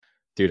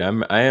Dude,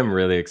 I am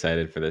really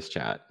excited for this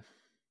chat.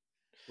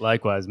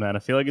 Likewise, man. I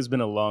feel like it's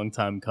been a long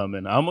time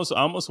coming. I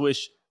almost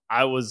wish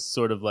I was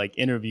sort of like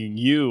interviewing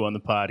you on the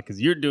pod because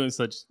you're doing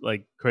such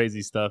like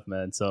crazy stuff,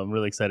 man. So I'm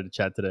really excited to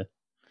chat today.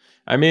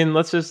 I mean,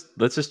 let's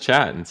just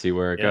chat and see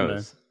where it Yeah, man.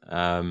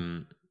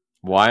 goes.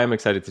 Why I'm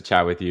excited to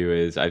chat with you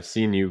is I've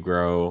seen you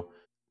grow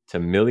to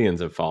millions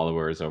of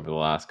followers over the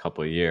last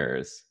couple of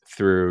years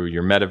through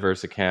your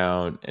metaverse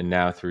account and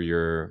now through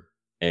your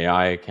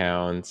AI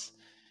accounts.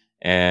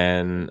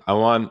 And I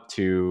want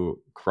to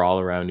crawl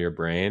around your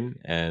brain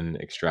and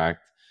extract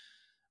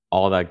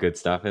all that good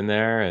stuff in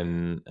there.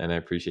 And I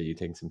appreciate you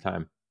taking some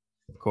time.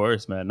 Of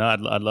course, man. No, I'd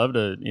love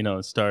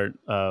to, start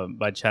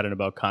by chatting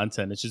about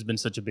content. It's just been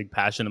such a big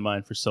passion of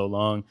mine for so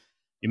long.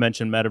 You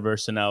mentioned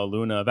Metaverse and now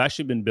Luna. I've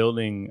actually been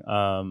building,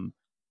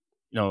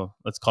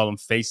 let's call them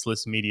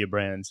faceless media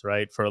brands,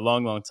 right? For a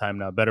long, long time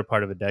now, better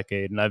part of a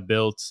decade. And I've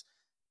built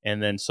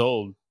and then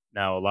sold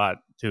now a lot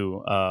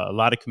to a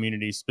lot of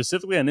communities,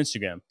 specifically on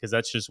Instagram, because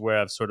that's just where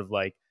I've sort of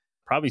like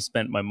probably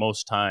spent my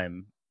most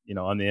time,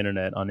 on the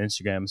internet on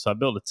Instagram. So I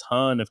built a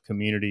ton of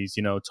communities,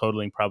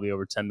 totaling probably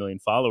over 10 million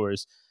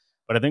followers.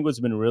 But I think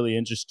what's been really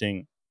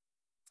interesting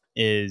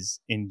is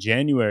in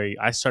January,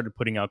 I started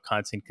putting out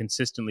content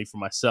consistently for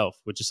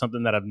myself, which is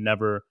something that I've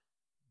never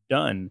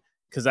done.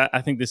 Because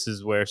I think this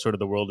is where sort of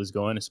the world is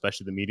going,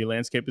 especially the media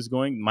landscape is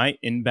going. My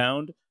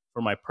inbound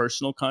for my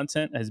personal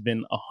content has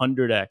been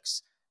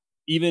 100x,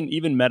 even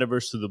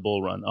metaverse to the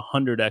bull run,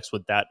 100x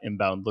what that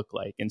inbound looked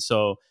like. And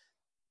so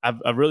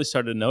I've really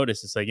started to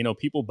notice it's like,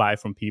 people buy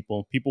from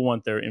people. People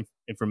want their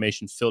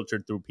information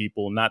filtered through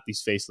people, not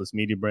these faceless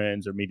media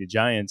brands or media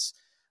giants.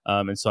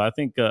 And so I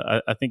think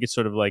it's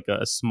sort of like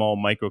a small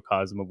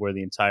microcosm of where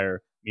the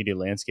entire media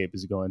landscape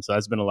is going. So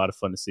that's been a lot of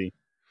fun to see.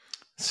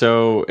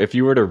 So if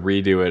you were to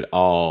redo it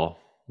all,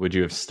 would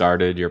you have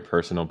started your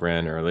personal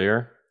brand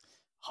earlier?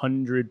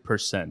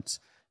 100%.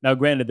 Now,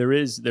 granted, there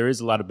is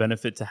a lot of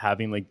benefit to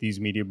having like these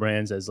media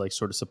brands as like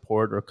sort of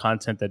support or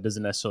content that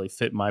doesn't necessarily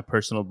fit my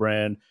personal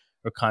brand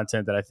or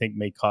content that I think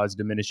may cause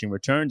diminishing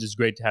returns. It's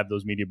great to have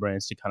those media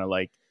brands to kind of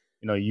like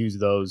use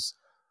those.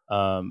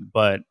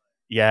 But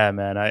yeah,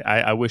 man,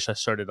 I wish I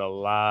started a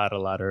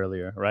lot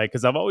earlier, right?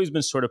 Because I've always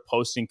been sort of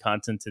posting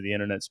content to the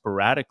internet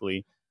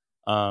sporadically,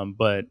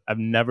 but I've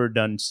never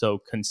done so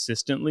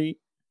consistently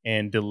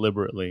and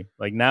deliberately.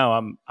 Like now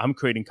I'm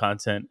creating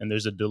content and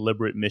there's a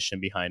deliberate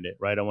mission behind it,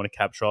 right? I want to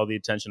capture all the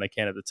attention I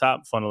can at the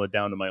top, funnel it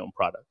down to my own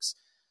products.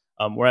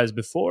 Whereas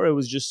before it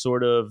was just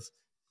sort of,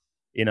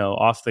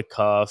 off the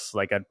cuff,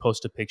 like I'd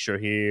post a picture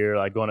here,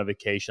 I'd go on a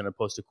vacation, I'd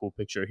post a cool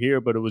picture here,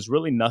 but it was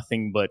really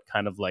nothing but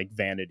kind of like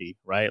vanity,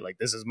 right? Like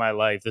this is my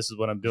life, this is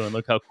what I'm doing.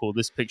 Look how cool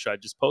this picture I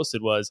just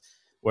posted was,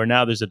 where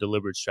now there's a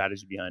deliberate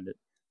strategy behind it.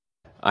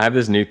 I have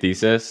this new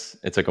thesis.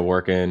 It's like a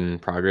work in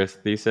progress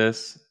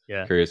thesis.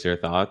 Yeah. Curious your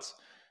thoughts.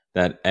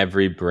 That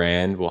every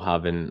brand will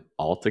have an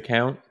alt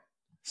account.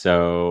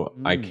 So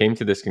I Mm. came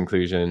to this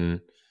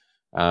conclusion.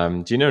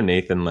 Do you know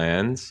Nathan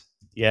Lands?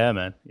 Yeah,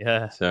 man.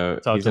 Yeah. So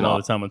Talk he's to him an all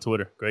the alt. time on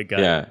Twitter. Great guy.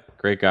 Yeah,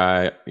 great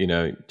guy.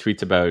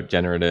 Tweets about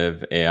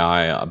generative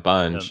AI a Yeah.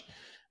 bunch.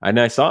 And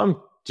I saw him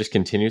just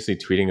continuously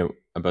tweeting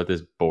about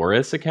this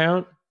Boris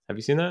account. Have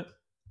you seen that?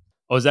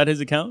 Oh, is that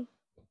his account?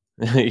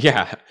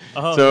 Yeah.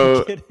 Oh, no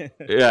So kidding.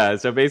 yeah,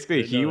 so I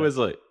basically didn't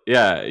know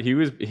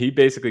that. he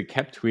basically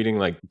kept tweeting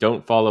like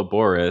don't follow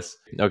Boris.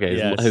 Okay, his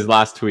Yes.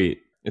 last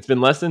tweet. It's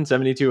been less than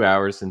 72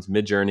 hours since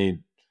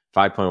Midjourney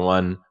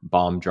 5.1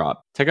 bomb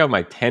drop. Check out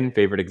my 10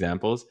 favorite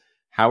examples.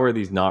 How are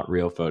these not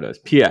real photos?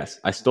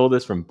 PS, I stole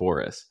this from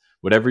Boris.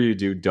 Whatever you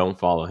do, don't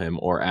follow him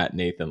or at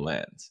Nathan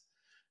Lands.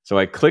 So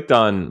I clicked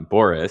on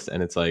Boris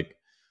and it's like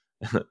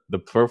the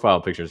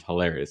profile picture is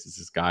hilarious. It's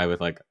this guy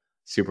with like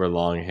super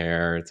long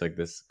hair. It's like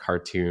this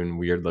cartoon,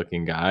 weird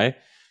looking guy.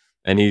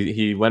 And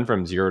he went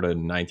from 0 to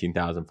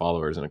 19,000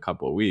 followers in a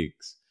couple of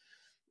weeks.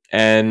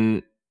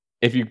 And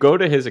if you go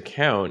to his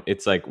account,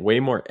 it's like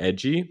way more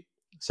edgy.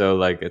 So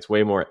like it's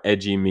way more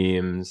edgy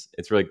memes.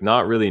 It's like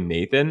not really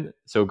Nathan.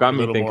 So it got A me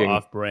little more thinking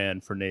off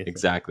brand for Nathan.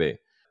 exactly.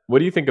 What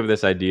do you think of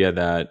this idea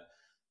that,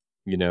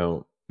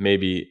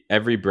 maybe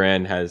every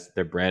brand has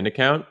their brand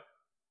account,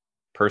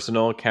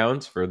 personal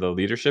accounts for the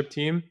leadership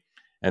team,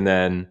 and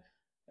then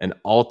an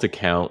alt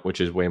account, which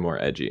is way more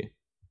edgy?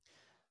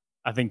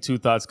 I think two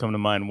thoughts come to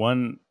mind.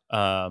 One,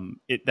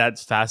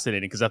 that's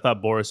fascinating because I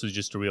thought Boris was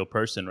just a real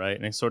person, right?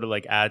 And it sort of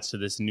like adds to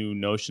this new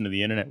notion of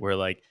the internet where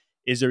like,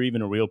 is there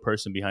even a real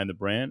person behind the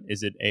brand?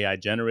 Is it AI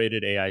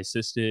generated, AI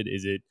assisted?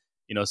 Is it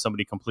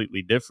somebody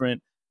completely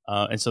different?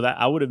 And so that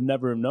I would have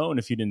never known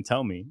if you didn't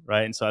tell me,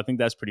 right? And so I think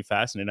that's pretty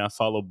fascinating. I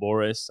follow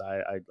Boris.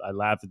 I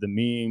laugh at the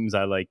memes.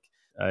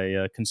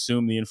 I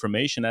consume the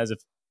information as if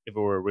it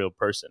were a real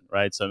person,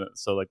 right?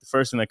 So like the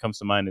first thing that comes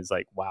to mind is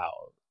like,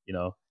 wow,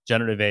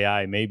 generative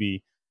AI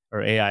maybe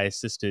or AI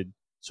assisted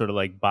sort of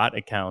like bot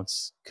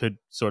accounts could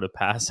sort of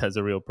pass as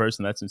a real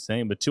person. That's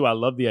insane. But two, I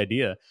love the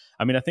idea.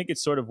 I mean, I think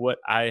it's sort of what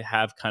I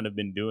have kind of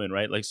been doing,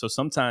 right? Like, so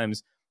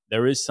sometimes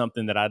there is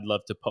something that I'd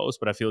love to post,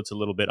 but I feel it's a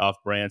little bit off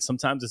brand.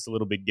 Sometimes it's a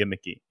little bit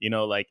gimmicky,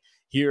 like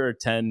here are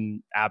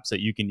 10 apps that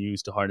you can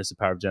use to harness the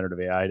power of generative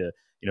AI to,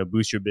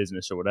 boost your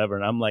business or whatever.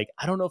 And I'm like,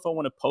 I don't know if I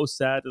want to post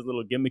that. It's a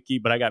little gimmicky,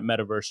 but I got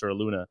Metaverse or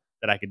Luna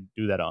that I could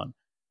do that on.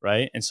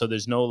 Right. And so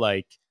there's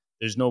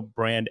no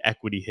brand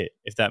equity hit,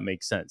 if that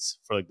makes sense,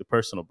 for like the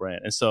personal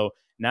brand. And so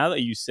now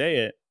that you say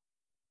it,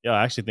 yeah,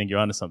 I actually think you're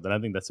onto something. I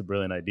think that's a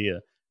brilliant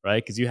idea,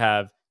 right? Because you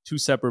have two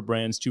separate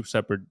brands, two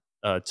separate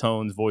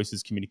tones,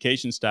 voices,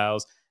 communication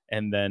styles,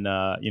 and then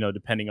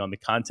depending on the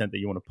content that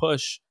you want to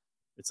push,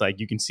 it's like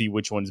you can see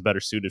which one's better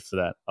suited for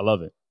that. I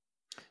love it.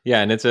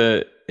 Yeah, and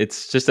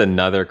it's just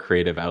another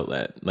creative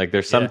outlet. Like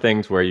there's some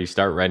things where you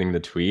start writing the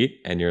tweet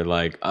and you're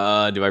like,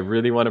 do I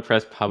really want to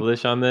press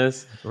publish on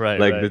this? Right,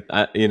 Like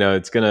right.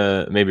 it's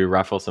gonna maybe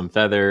ruffle some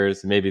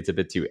feathers. Maybe it's a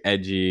bit too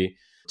edgy,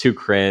 too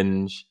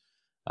cringe.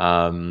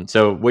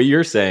 So what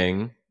you're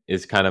saying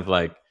is kind of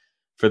like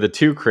for the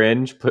too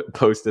cringe,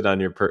 post it on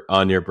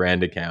your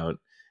brand account,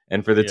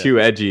 and for the Yeah. too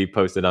edgy,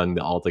 post it on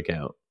the alt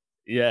account.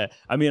 Yeah.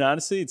 I mean,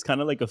 honestly, it's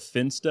kind of like a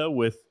Finsta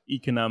with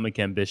economic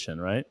ambition,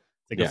 right?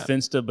 It's like a Yeah.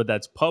 Finsta, but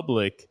that's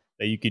public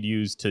that you could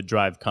use to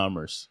drive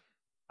commerce.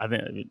 I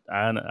think,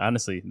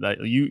 honestly, that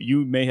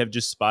you may have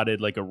just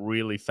spotted like a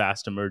really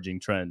fast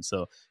emerging trend.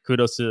 So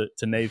kudos to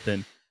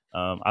Nathan.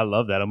 I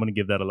love that. I'm going to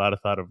give that a lot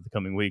of thought over the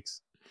coming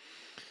weeks.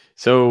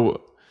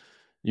 So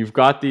you've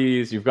got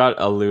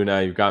a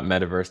Luna, you've got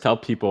Metaverse. Tell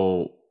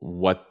people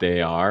what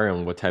they are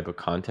and what type of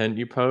content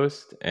you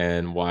post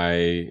and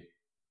why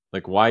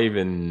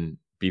even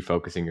be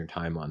focusing your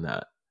time on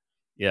that.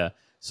 Yeah.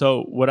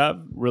 So what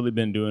I've really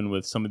been doing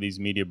with some of these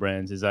media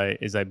brands is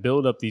I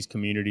build up these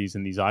communities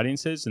and these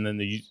audiences, and then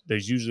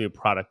there's usually a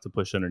product to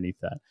push underneath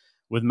that.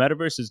 With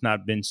Metaverse, it's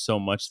not been so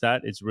much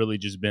that. It's really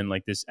just been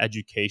like this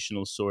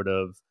educational sort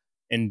of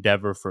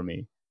endeavor for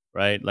me,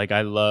 right? Like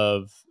I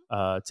love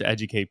to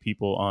educate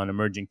people on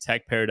emerging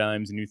tech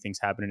paradigms and new things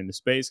happening in the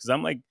space because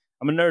I'm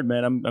a nerd,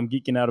 man. I'm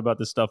geeking out about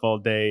this stuff all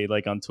day,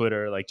 like on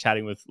Twitter, like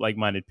chatting with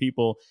like-minded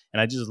people.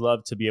 And I just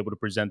love to be able to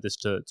present this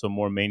to a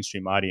more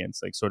mainstream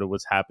audience, like sort of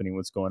what's happening,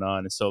 what's going on.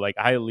 And so like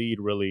I lead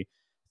really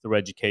through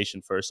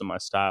education first in my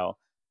style.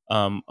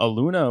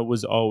 Aluna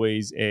was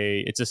always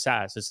it's a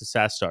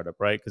SaaS startup,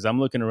 right? Because I'm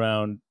looking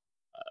around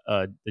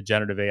the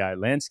generative AI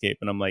landscape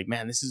and I'm like,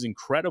 man, this is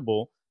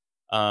incredible.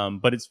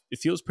 But it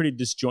feels pretty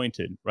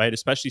disjointed, right?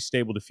 Especially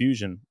Stable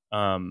Diffusion.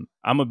 I'm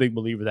a big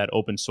believer that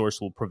open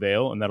source will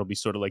prevail, and that'll be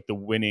sort of like the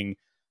winning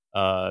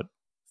uh,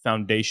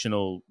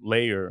 foundational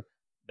layer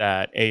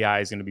that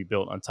AI is going to be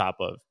built on top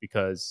of.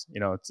 Because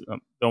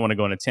don't want to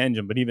go on a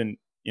tangent, but even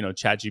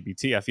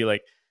ChatGPT, I feel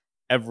like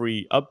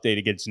every update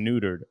it gets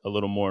neutered a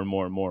little more and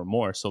more and more and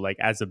more. So like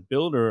as a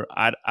builder,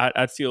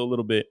 I'd feel a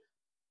little bit.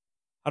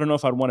 I don't know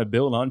if I'd want to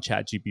build on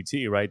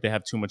ChatGPT, right? They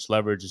have too much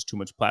leverage, there's too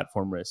much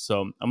platform risk.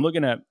 So I'm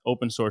looking at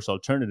open source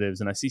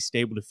alternatives and I see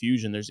Stable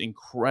Diffusion. There's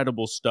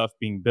incredible stuff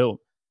being built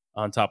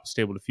on top of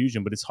Stable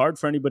Diffusion, but it's hard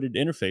for anybody to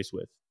interface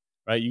with,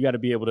 right? You got to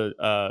be able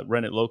to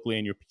run it locally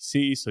in your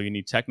PC. So you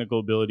need technical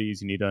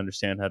abilities. You need to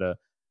understand how to,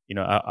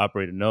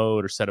 operate a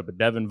node or set up a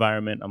dev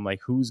environment. I'm like,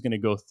 who's going to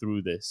go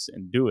through this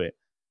and do it?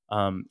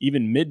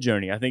 Even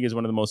Midjourney, I think, is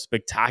one of the most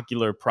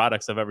spectacular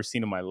products I've ever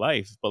seen in my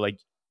life. But like,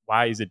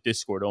 why is it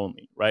Discord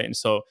only, right? And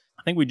so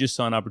I think we just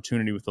saw an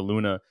opportunity with the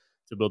Luna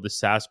to build a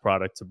SaaS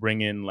product to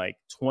bring in like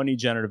 20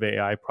 generative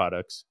AI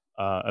products.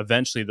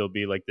 Eventually, there'll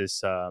be like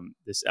this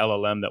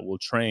LLM that will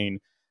train,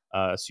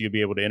 so you'll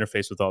be able to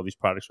interface with all these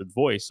products with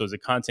voice. So as a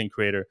content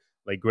creator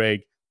like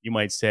Greg, you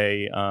might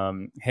say,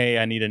 "Hey,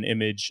 I need an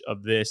image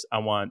of this. I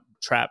want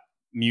trap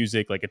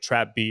music, like a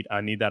trap beat. I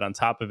need that on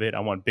top of it.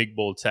 I want big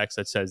bold text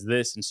that says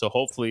this." And so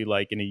hopefully,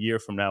 like in a year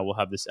from now, we'll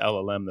have this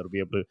LLM that'll be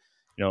able to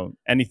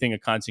anything a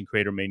content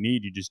creator may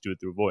need, you just do it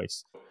through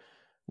voice.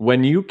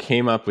 When you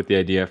came up with the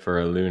idea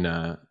for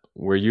Luna,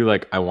 were you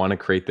like, I want to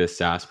create this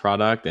SaaS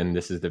product and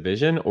this is the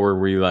vision? Or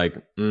were you like,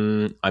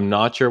 I'm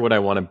not sure what I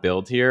want to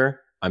build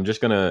here. I'm just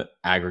going to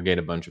aggregate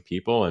a bunch of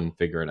people and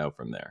figure it out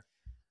from there?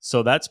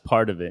 So that's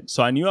part of it.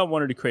 So I knew I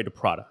wanted to create a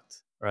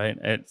product, right?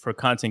 And for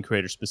content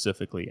creators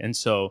specifically. And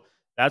so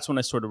that's when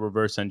I sort of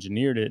reverse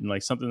engineered it. And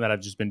like something that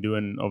I've just been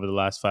doing over the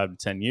last 5 to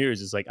 10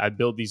 years is like I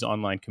build these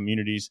online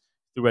communities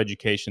through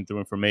education, through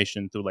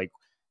information, through like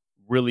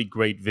really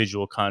great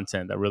visual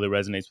content that really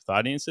resonates with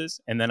audiences.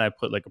 And then I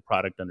put like a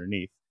product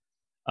underneath.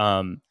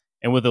 And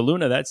with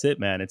Aluna, that's it,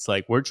 man. It's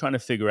like we're trying to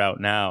figure out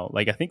now.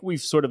 Like I think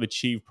we've sort of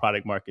achieved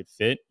product market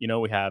fit.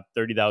 We have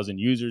 30,000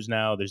 users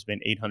now. There's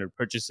been 800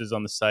 purchases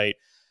on the site.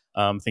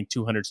 I think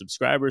 200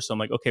 subscribers. So I'm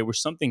like, okay, we're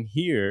something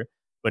here.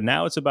 But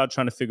now it's about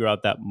trying to figure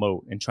out that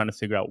moat and trying to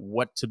figure out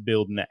what to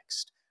build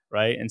next,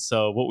 right? And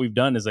so what we've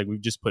done is like we've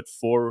just put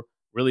 4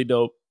 really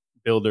dope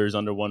builders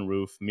under one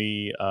roof.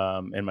 Me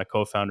and my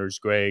co-founders,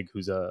 Greg,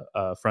 who's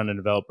a front-end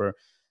developer,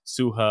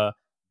 Suha,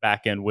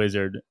 back-end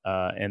wizard,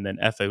 and then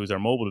Efe, who's our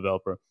mobile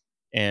developer.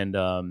 And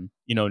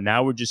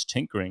now we're just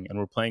tinkering and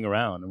we're playing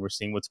around and we're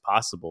seeing what's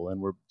possible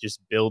and we're just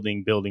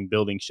building,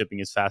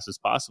 shipping as fast as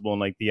possible. And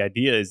like the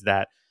idea is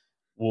that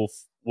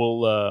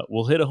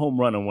we'll hit a home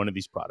run on one of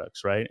these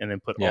products, right? And then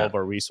put all Yeah. of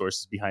our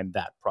resources behind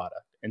that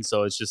product. And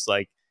so it's just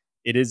like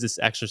it is this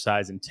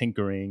exercise in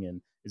tinkering,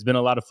 and it's been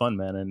a lot of fun,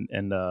 man.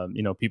 And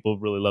people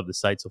really love the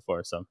site so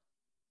far. So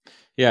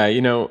Yeah,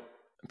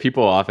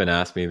 people often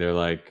ask me, they're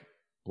like,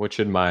 what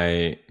should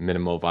my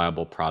minimal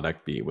viable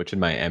product be? What should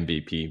my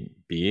MVP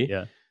be?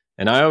 yeah,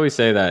 And I always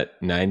say that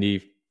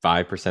 95%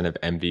 of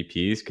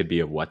MVPs could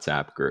be a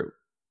WhatsApp group,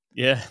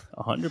 yeah,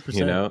 you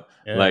 100%. know,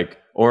 Yeah, like,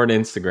 or an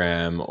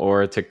Instagram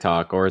or a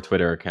TikTok or a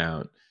Twitter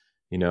account.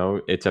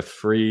 It's a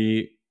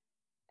free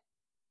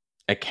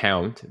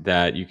account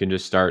that you can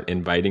just start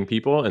inviting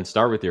people and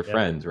start with your yep,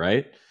 friends,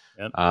 right?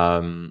 yep,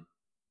 Um,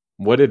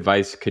 what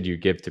advice could you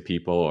give to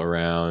people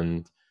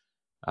around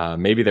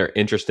maybe they're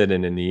interested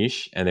in a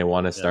niche and they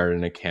want to yep. start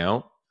an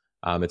account?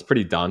 It's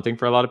pretty daunting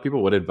for a lot of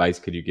people. What advice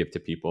could you give to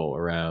people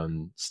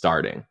around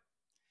starting?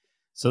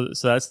 So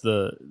that's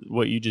the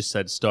what you just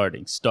said. Start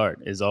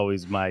is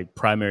always my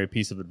primary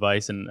piece of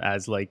advice, and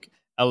as like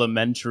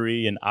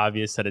elementary and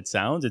obvious that it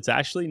sounds, it's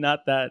actually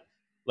not that.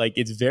 Like,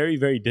 it's very,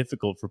 very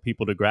difficult for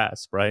people to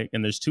grasp, right?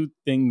 And there's two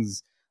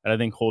things that I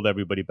think hold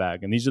everybody back,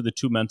 and these are the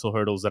two mental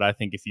hurdles that I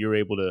think if you're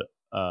able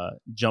to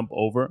jump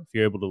over, if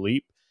you're able to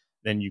leap,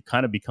 then you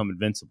kind of become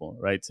invincible,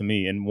 right? To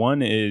me, and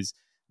one is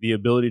the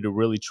ability to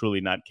really,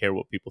 truly not care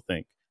what people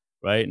think,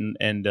 right?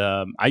 And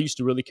I used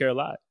to really care a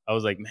lot. I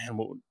was like, man,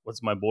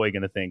 what's my boy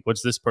gonna think?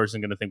 What's this person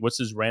gonna think? What's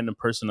this random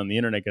person on the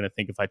internet gonna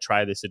think if I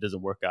try this? It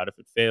doesn't work out. If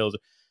it fails,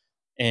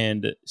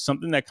 and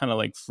something that kind of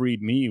like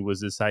freed me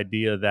was this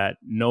idea that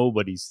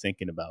nobody's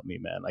thinking about me,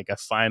 man. Like, I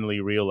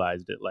finally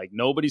realized it. Like,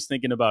 nobody's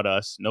thinking about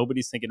us.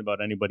 Nobody's thinking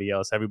about anybody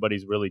else.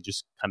 Everybody's really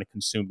just kind of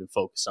consumed and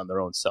focused on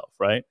their own self,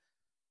 right?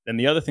 And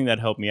the other thing that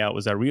helped me out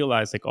was I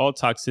realized like all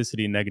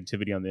toxicity and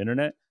negativity on the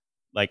internet,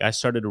 like I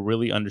started to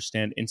really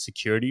understand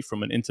insecurity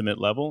from an intimate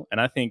level. And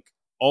I think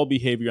all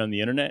behavior on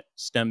the internet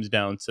stems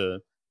down to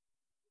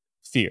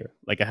fear,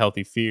 like a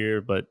healthy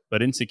fear, but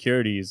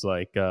insecurity is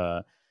like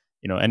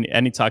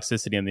any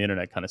toxicity on the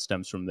internet kind of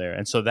stems from there.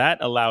 And so that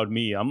allowed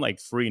me, I'm like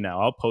free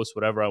now. I'll post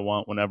whatever I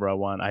want whenever I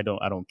want. I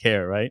don't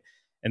care, right?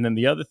 And then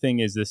the other thing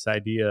is this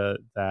idea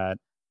that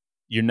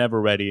you're never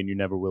ready and you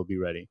never will be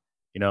ready.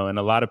 And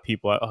a lot of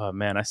people, oh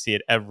man, I see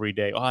it every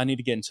day. Oh, I need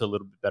to get into a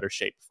little bit better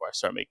shape before I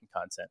start making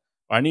content.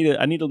 Or I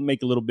need to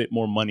make a little bit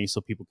more money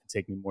so people can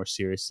take me more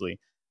seriously.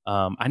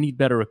 I need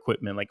better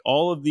equipment. Like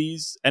all of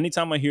these,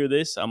 anytime I hear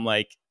this, I'm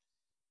like,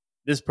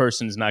 this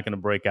person is not going to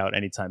break out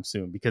anytime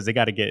soon because they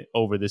got to get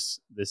over this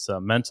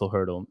mental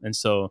hurdle. And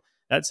so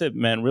that's it,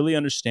 man. Really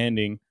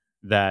understanding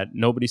that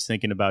nobody's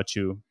thinking about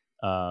you,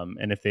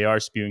 and if they are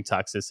spewing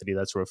toxicity,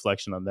 that's a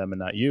reflection on them and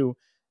not you.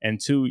 And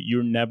two,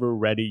 you're never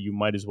ready. You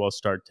might as well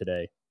start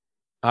today.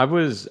 I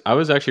was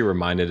actually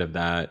reminded of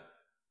that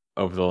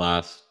over the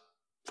last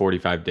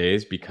 45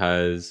 days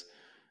because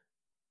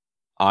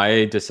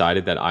I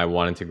decided that I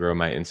wanted to grow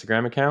my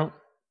Instagram account,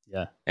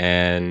 Yeah,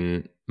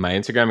 and my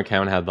Instagram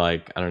account had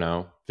like, I don't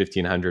know,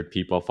 1,500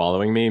 people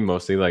following me,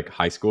 mostly like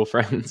high school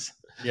friends.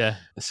 yeah,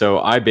 So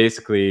I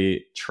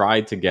basically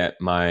tried to get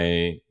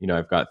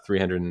I've got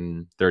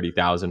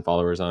 330,000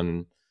 followers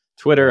on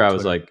Twitter. yeah. I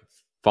was Twitter. like,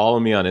 follow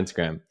me on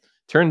Instagram.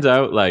 Turns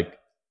out like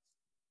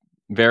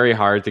very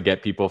hard to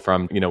get people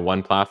from,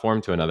 one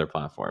platform to another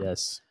platform.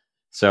 Yes.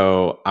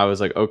 So I was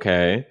like,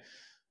 okay,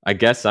 I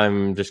guess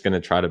I'm just going to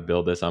try to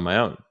build this on my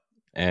own.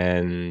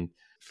 And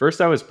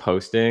first I was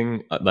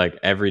posting like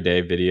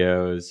everyday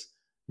videos,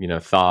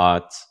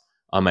 thoughts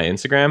on my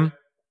Instagram.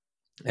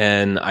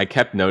 And I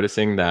kept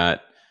noticing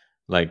that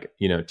like,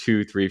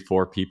 2, 3,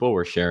 4 people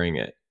were sharing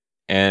it.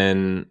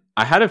 And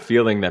I had a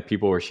feeling that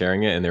people were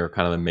sharing it and they were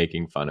kind of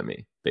making fun of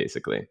me,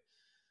 basically.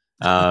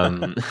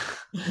 Um,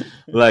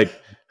 like,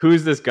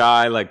 who's this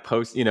guy like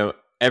post,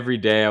 every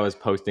day I was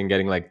posting,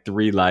 getting like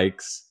 3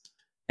 likes.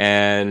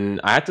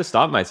 And I had to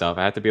stop myself.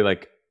 I had to be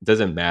like,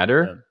 doesn't Yeah.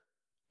 matter.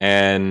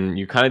 And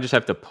you kind of just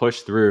have to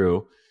push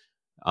through.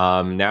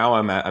 Now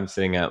I'm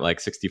sitting at like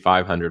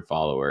 6,500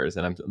 followers,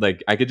 and I'm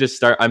like, I could just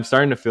start. I'm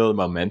starting to feel the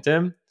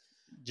momentum.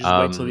 Just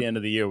wait till the Um, end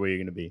of the year where you're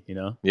going to be.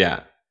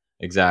 yeah,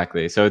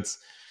 exactly. So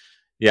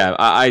yeah,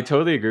 I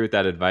totally agree with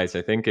that advice.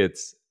 I think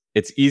it's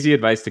easy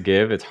advice to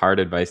give. It's hard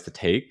advice to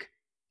take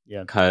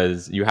Yeah.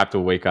 because you have to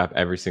wake up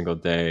every single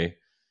day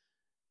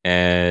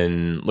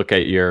and look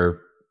at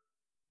your,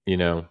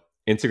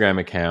 Instagram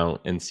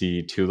account and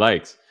see 2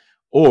 likes,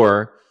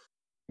 or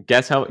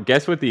guess what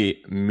the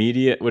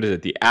what is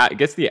it,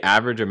 guess the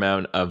average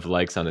amount of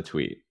likes on a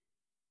tweet.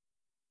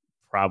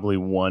 Probably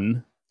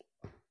one.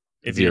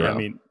 If you, I 0.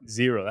 mean,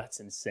 zero. That's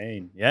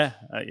insane. Yeah.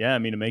 Yeah. I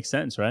mean, it makes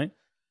sense, right?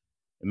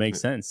 It makes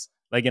sense.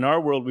 Like in our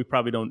world, we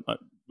probably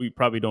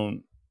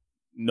don't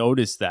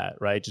notice that,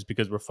 right? Just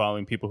because we're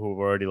following people who have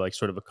already like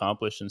sort of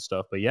accomplished and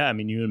stuff. But yeah, I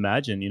mean, you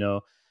imagine,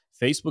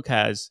 Facebook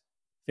has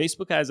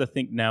Facebook has, I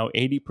think, now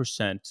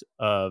 80%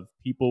 of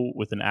people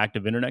with an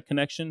active internet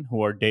connection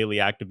who are daily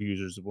active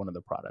users of one of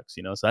the products,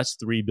 so that's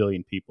 3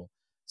 billion people.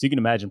 So you can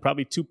imagine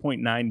probably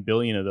 2.9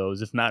 billion of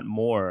those, if not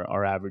more,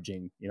 are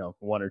averaging,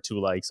 1 or 2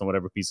 likes on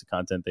whatever piece of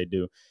content they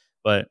do.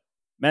 But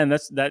man,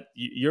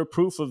 you're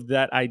proof of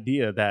that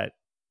idea that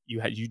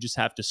you just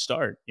have to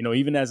start,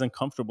 even as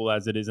uncomfortable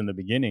as it is in the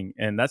beginning.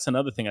 And that's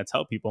another thing I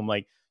tell people. I'm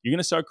like, you're going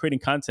to start creating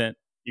content.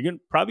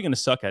 Probably going to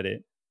suck at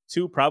it.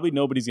 Two, probably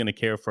nobody's going to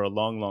care for a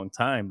long, long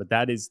time. But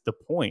that is the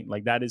point.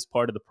 Like, that is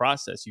part of the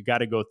process. You got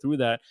to go through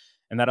that.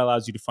 And that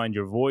allows you to find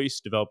your voice,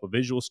 develop a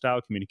visual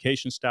style,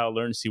 communication style,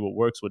 learn to see what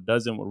works, what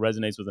doesn't, what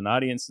resonates with an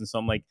audience. And so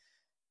I'm like,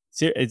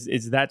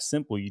 it's that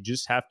simple. You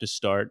just have to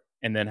start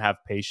and then have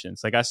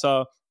patience. Like, I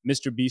saw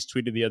Mr. Beast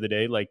tweeted the other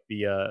day, like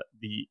the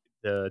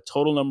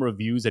total number of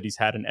views that he's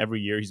had in every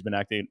year he's been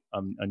active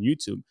on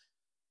YouTube.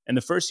 And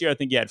the first year, I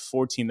think he had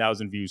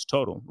 14,000 views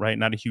total, right?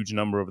 Not a huge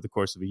number over the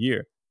course of a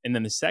year. And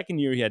then the second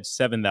year, he had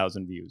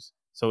 7,000 views.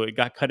 So it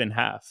got cut in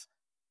half.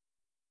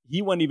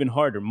 He went even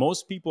harder.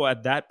 Most people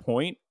at that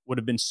point would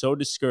have been so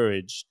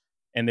discouraged,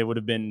 and they would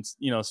have been,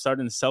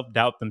 starting to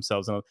self-doubt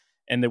themselves,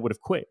 and they would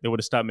have quit. They would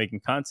have stopped making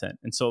content.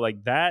 And so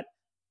like that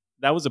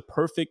was a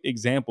perfect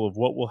example of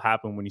what will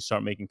happen when you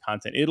start making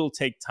content. It'll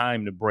take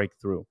time to break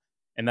through.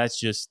 And that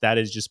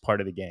is just part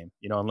of the game,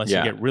 unless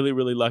you get really,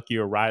 really lucky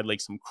or ride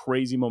like some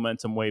crazy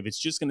momentum wave. It's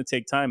just going to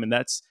take time, and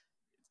that's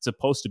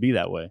supposed to be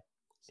that way.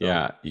 So,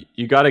 yeah,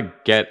 you got to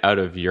get out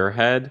of your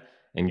head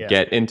and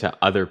get into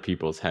other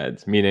people's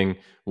heads. Meaning,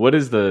 what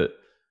is the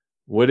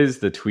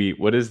tweet?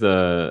 What is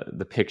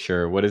the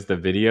picture? What is the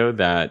video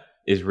that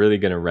is really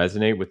going to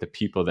resonate with the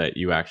people that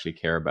you actually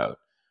care about?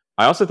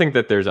 I also think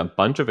that there's a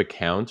bunch of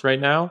accounts right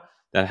now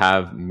that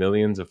have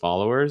millions of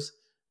followers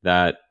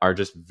that are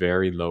just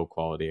very low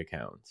quality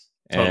accounts.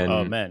 And,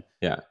 oh man,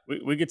 yeah,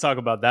 we could talk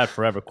about that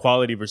forever.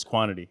 Quality versus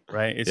quantity,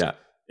 right?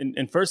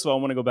 And first of all,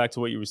 I want to go back to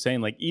what you were saying.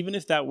 Like, even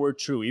if that were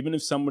true, even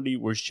if somebody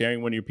were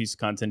sharing one of your pieces of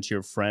content to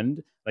your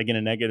friend, like in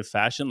a negative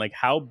fashion, like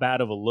how bad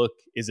of a look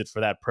is it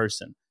for that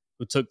person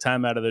who took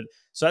time out of it?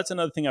 So that's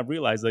another thing I've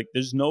realized. Like,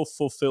 there's no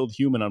fulfilled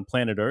human on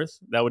planet Earth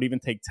that would even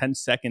take 10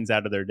 seconds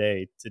out of their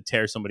day to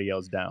tear somebody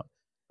else down,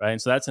 right?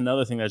 And so that's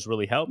another thing that's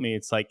really helped me.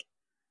 It's like,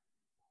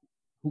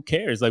 who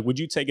cares? Like, would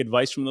you take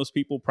advice from those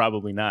people?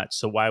 Probably not.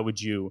 So why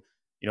would you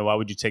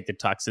take their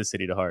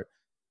toxicity to heart?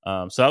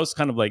 So that was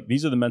kind of like,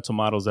 these are the mental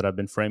models that I've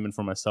been framing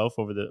for myself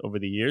over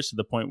the years, to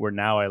the point where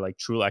now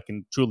I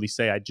can truly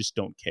say I just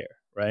don't care,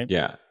 right?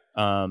 Yeah.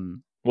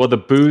 Well, the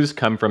boos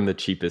come from the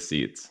cheapest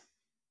seats.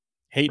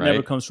 Hate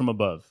never comes from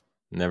above.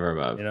 Never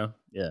above.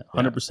 Yeah,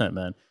 100%,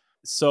 man.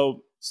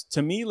 So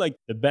to me, like,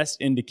 the best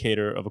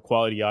indicator of a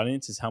quality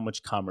audience is how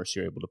much commerce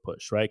you're able to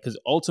push, right? Because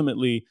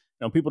ultimately,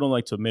 people don't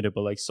like to admit it,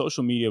 but like,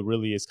 social media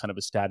really is kind of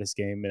a status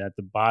game, and at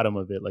the bottom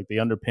of it, like, the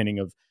underpinning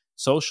of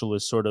social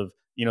is sort of,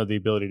 the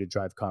ability to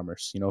drive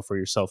commerce, for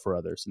yourself or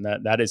others. And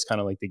that is kind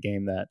of like the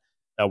game that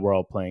we're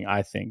all playing.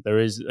 I think there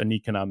is an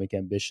economic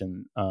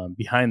ambition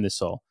behind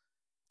this all.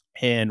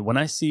 And when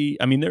I see,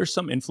 there are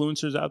some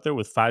influencers out there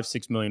with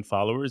 5-6 million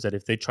followers that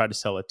if they try to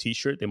sell a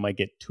t-shirt, they might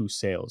get 2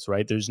 sales,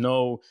 right? There's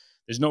no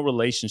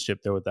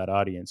relationship there with that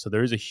audience. So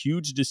there is a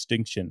huge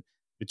distinction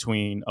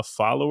between a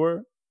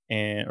follower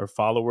or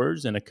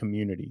followers and a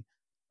community,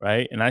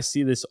 right? And I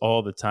see this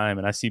all the time.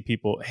 And I see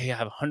people, hey, I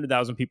have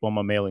 100,000 people on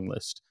my mailing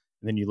list.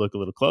 And then you look a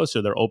little closer,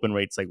 their open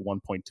rate's like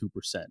 1.2%.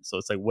 So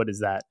it's like, what does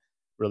that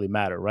really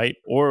matter, right?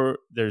 Or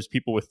there's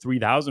people with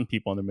 3,000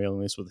 people on their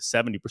mailing list with a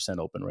 70%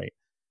 open rate.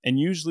 And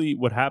usually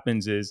what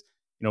happens is,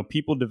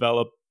 people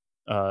develop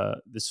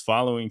this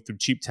following through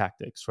cheap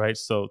tactics, right?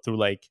 So through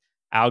like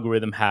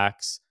algorithm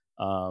hacks,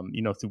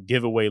 through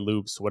giveaway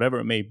loops, whatever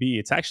it may be.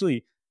 It's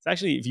actually,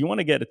 if you want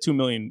to get a 2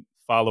 million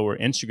follower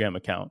Instagram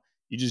account,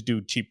 you just do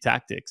cheap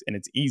tactics and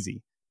it's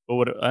easy. But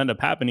what will end up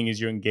happening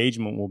is your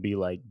engagement will be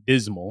like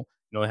dismal.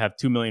 Have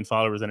 2 million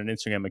followers on an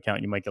Instagram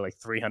account, you might get like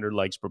 300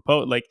 likes per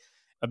post. Like,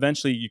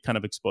 eventually you kind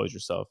of expose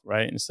yourself,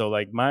 right? And so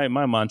like my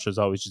mantra is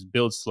always just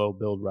build slow,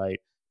 build right,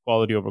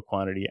 quality over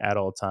quantity at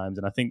all times.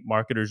 And I think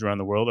marketers around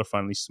the world are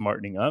finally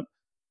smartening up.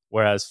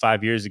 Whereas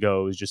 5 years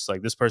ago, it was just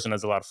like, this person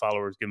has a lot of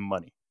followers, give them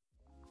money.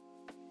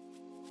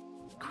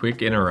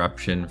 Quick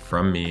interruption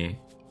from me.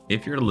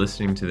 If you're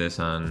listening to this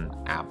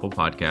on Apple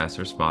Podcasts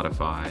or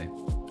Spotify,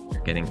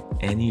 you're getting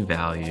any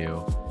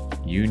value,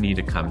 you need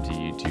to come to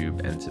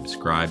YouTube and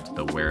subscribe to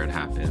the Where It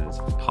Happens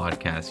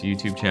podcast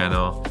YouTube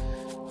channel.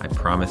 I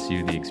promise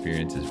you the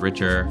experience is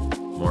richer,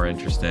 more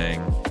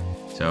interesting.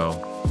 So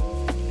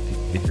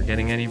if you're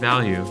getting any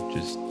value,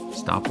 just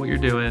stop what you're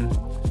doing,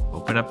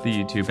 open up the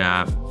YouTube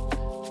app,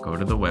 go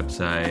to the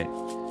website,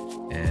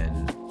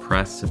 and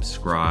press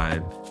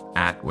subscribe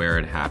at Where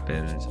It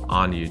Happens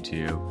on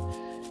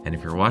YouTube. And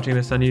if you're watching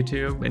this on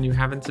YouTube and you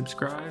haven't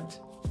subscribed,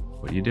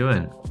 what are you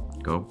doing?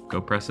 Go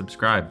press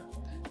subscribe.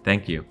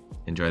 Thank you.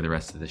 Enjoy the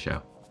rest of the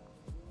show.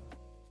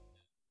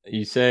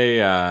 You say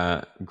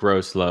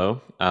grow slow,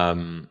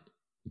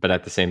 but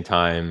at the same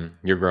time,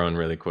 you're growing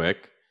really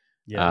quick.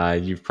 Yeah.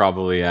 You've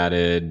probably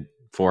added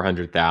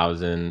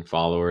 400,000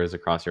 followers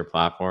across your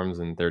platforms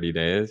in 30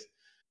 days.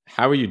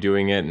 How are you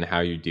doing it, and how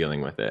are you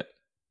dealing with it?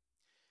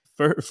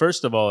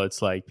 First of all,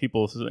 it's like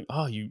people think,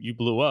 oh, you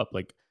blew up.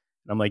 Like,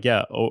 I'm like,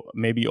 yeah,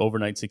 maybe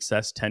overnight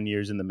success, 10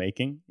 years in the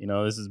making.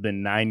 This has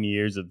been 9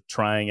 years of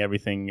trying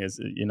everything, as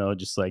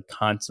just like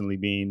constantly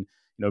being,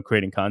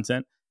 creating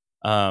content.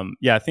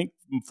 Yeah, I think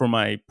for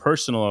my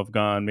personal, I've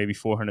gone maybe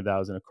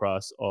 400,000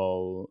 across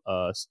all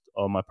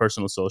my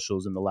personal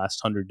socials in the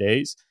last 100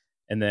 days,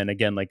 and then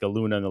again like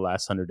Aluna in the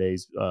last 100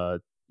 days.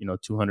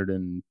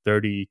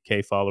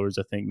 230K followers.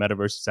 I think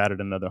Metaverse has added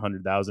another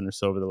 100,000 or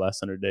so over the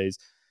last 100 days.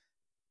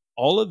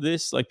 All of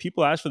this, like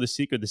people ask for the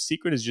secret. The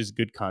secret is just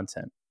good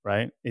content,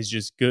 right? It's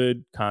just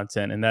good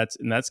content, and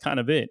that's kind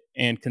of it.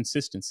 And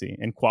consistency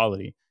and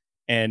quality.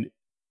 And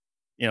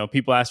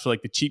people ask for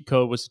like the cheat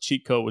code. What's the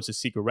cheat code? What's the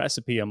secret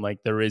recipe? I'm like,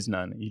 there is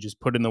none. You just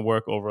put in the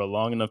work over a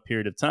long enough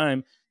period of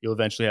time, you'll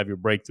eventually have your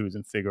breakthroughs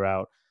and figure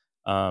out.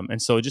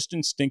 And so just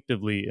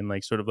instinctively and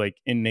like sort of like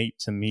innate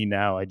to me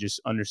now, I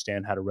just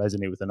understand how to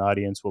resonate with an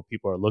audience, what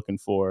people are looking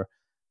for.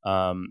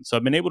 So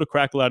I've been able to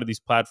crack a lot of these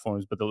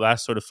platforms, but the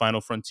last sort of final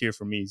frontier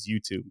for me is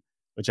YouTube,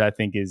 which I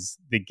think is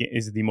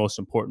the most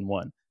important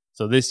one.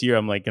 So this year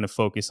I'm like going to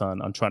focus on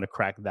trying to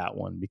crack that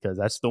one because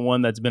that's the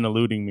one that's been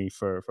eluding me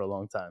for a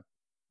long time.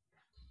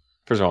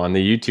 First of all, on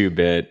the YouTube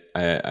bit,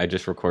 I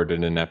just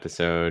recorded an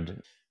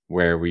episode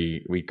where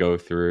we go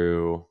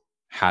through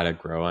how to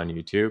grow on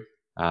YouTube.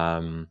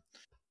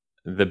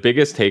 The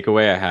biggest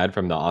takeaway I had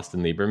from the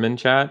Austin Lieberman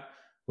chat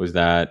was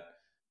that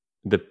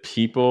the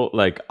people,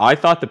 like, I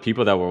thought the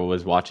people that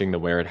was watching the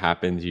Where It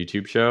Happens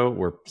YouTube show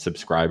were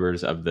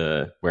subscribers of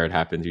the Where It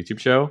Happens YouTube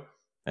show,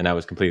 and I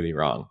was completely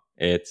wrong.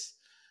 It's,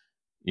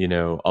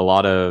 a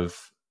lot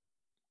of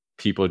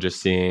people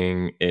just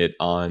seeing it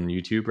on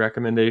YouTube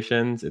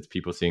recommendations. It's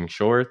people seeing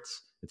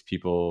shorts. It's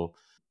people,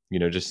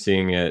 just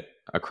seeing it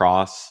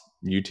across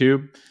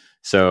YouTube.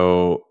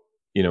 So,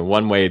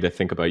 one way to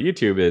think about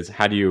YouTube is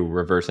how do you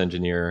reverse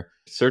engineer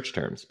search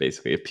terms,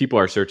 basically? If people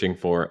are searching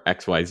for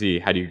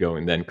XYZ, how do you go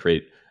and then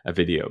create a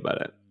video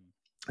about it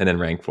and then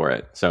rank for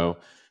it? So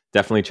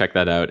definitely check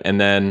that out.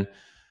 And then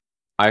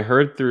I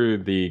heard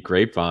through the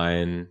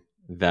grapevine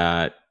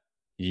that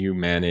you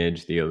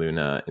manage the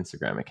Aluna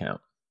Instagram account.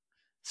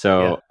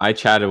 So yeah. I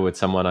chatted with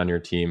someone on your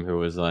team who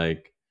was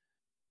like,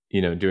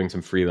 doing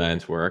some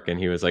freelance work. And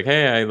he was like,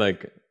 hey, I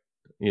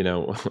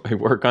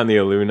work on the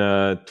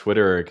Aluna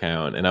Twitter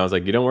account. And I was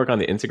like, you don't work on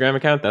the Instagram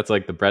account? That's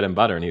like the bread and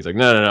butter. And he's like,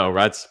 no,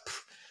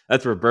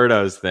 that's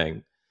Roberto's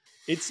thing.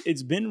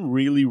 It's been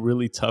really,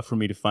 really tough for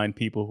me to find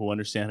people who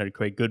understand how to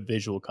create good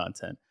visual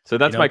content. So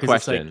that's my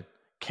question. Like,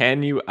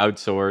 can you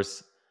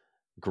outsource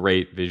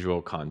great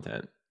visual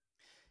content?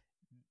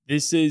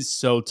 This is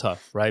so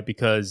tough, right?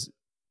 Because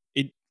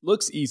it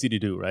looks easy to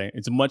do, right?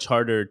 It's much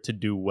harder to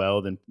do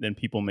well than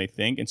people may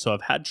think. And so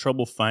I've had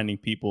trouble finding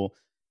people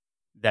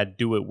that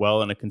do it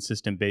well on a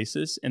consistent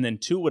basis. And then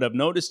two, what I've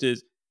noticed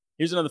is,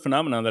 here's another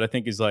phenomenon that I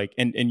think is like,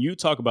 and you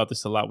talk about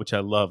this a lot, which I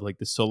love, like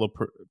the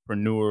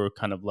solopreneur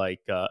kind of like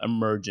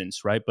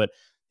emergence, right? But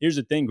here's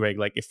the thing, Greg,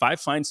 like if I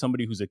find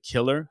somebody who's a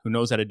killer, who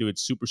knows how to do it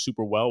super,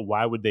 super well,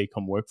 why would they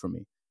come work for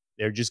me?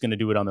 They're just going to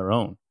do it on their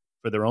own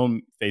for their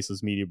own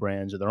faceless media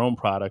brands or their own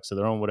products or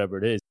their own whatever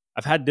it is.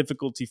 I've had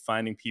difficulty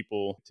finding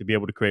people to be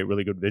able to create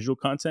really good visual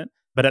content,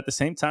 but at the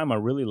same time, I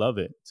really love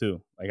it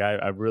too. Like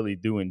I really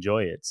do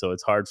enjoy it. So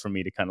it's hard for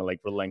me to kind of like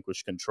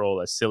relinquish control,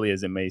 as silly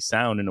as it may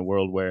sound, in a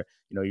world where,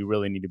 you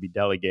really need to be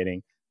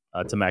delegating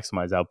to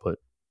maximize output.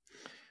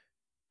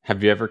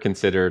 Have you ever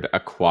considered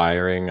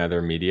acquiring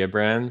other media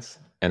brands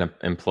and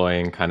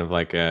employing kind of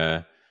like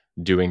a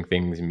doing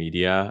things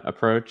media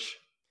approach?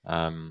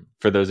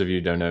 For those of you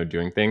who don't know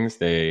Doing Things,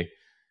 they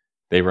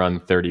run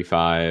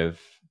 35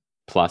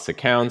 plus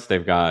accounts.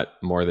 They've got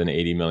more than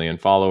 80 million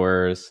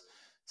followers.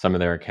 Some of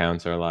their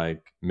accounts are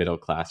like Middle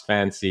Class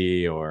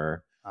Fancy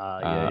or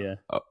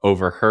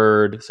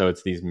Overheard. So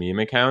it's these meme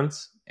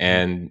accounts.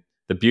 And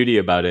the beauty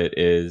about it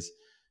is,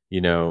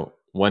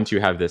 once you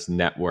have this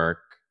network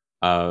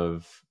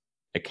of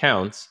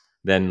accounts,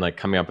 then like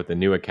coming up with a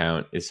new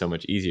account is so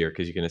much easier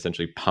because you can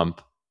essentially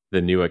pump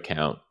the new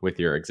account with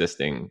your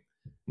existing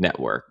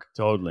network.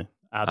 Totally.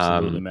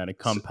 Absolutely, man. It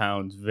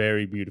compounds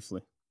very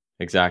beautifully.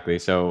 Exactly.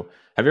 So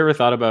have you ever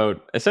thought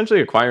about essentially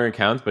acquiring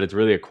accounts, but it's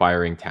really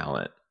acquiring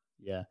talent?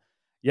 Yeah.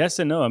 Yes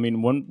and no. I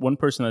mean, one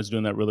person that's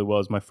doing that really well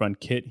is my friend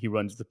Kit. He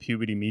runs the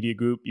Puberty Media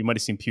Group. You might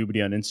have seen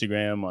Puberty on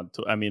Instagram.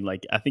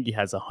 I think he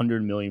has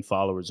 100 million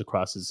followers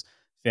across his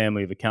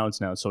family of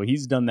accounts now. So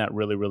he's done that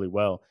really, really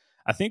well.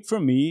 I think for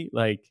me,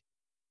 like,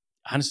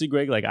 honestly,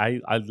 Greg, like I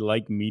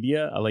like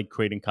media. I like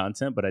creating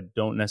content, but I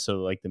don't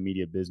necessarily like the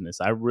media business.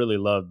 I really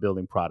love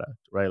building product,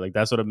 right? Like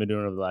that's what I've been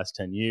doing over the last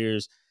 10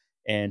 years.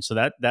 And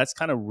so that's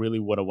kind of really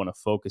what I want to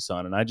focus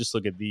on. And I just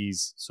look at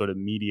these sort of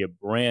media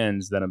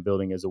brands that I'm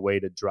building as a way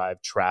to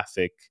drive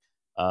traffic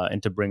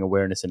and to bring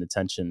awareness and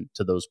attention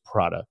to those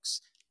products.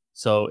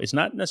 So it's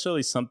not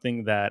necessarily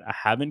something that I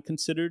haven't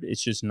considered.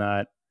 It's just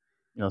not,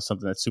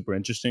 something that's super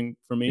interesting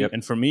for me. Yep.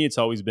 And for me, it's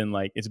always been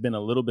like, it's been a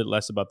little bit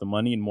less about the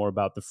money and more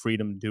about the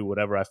freedom to do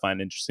whatever I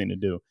find interesting to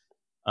do.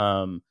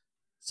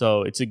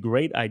 So it's a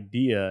great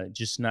idea,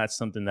 just not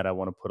something that I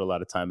want to put a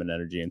lot of time and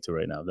energy into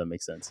right now, if that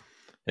makes sense.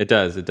 It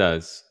does.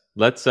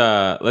 Let's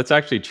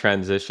actually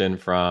transition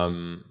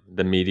from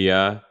the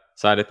media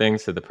side of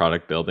things to the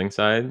product building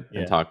side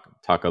and talk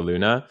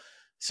Aluna.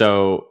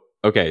 So,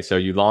 okay, so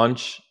you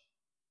launch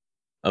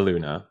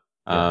Aluna.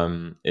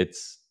 Yeah.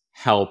 It's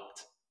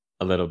helped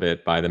a little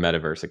bit by the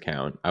Metaverse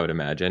account, I would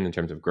imagine, in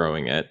terms of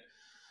growing it.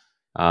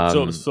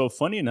 So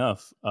funny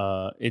enough,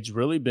 it's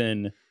really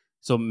been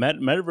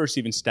Metaverse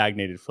even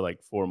stagnated for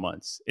like 4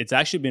 months. It's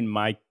actually been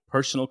my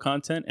personal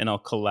content, and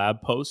I'll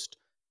collab post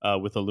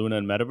with Aluna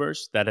and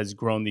Metaverse that has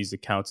grown these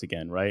accounts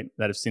again, right?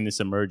 That have seen this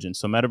emergence.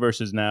 So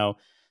Metaverse is now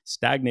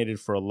stagnated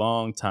for a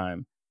long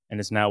time, and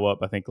it's now up,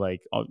 I think,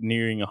 like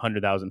nearing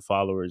 100,000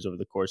 followers over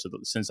the course of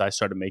since I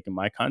started making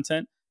my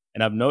content.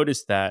 And I've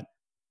noticed that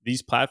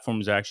these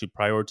platforms are actually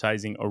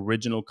prioritizing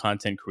original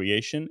content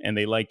creation, and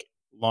they like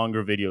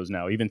longer videos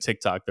now. Even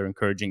TikTok, they're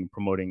encouraging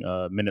promoting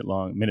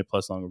minute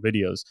plus longer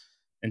videos.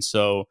 And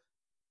so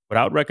what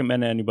I would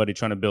recommend to anybody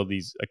trying to build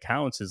these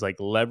accounts is like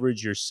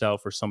leverage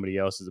yourself or somebody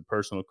else as a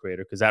personal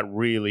creator, because that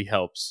really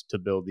helps to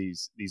build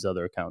these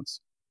other accounts.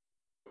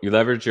 You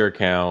leveraged your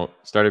account,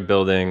 started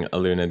building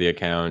Aluna, the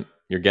account.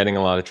 You're getting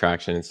a lot of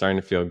traction. It's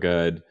starting to feel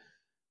good.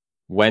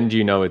 When do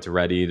you know it's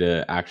ready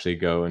to actually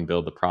go and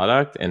build the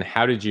product? And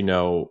how did you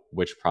know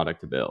which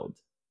product to build?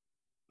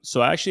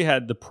 So I actually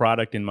had the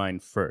product in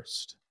mind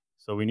first.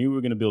 So we knew we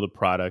were going to build a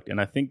product.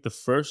 And I think the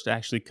first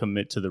actually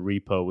commit to the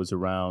repo was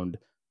around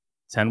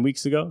 10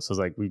 weeks ago. So it's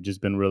like we've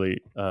just been really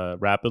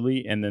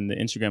rapidly. And then the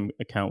Instagram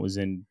account was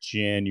in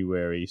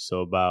January.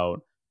 So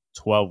about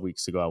 12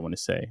 weeks ago, I want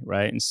to say.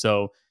 Right. And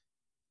so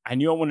I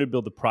knew I wanted to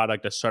build the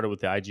product. I started with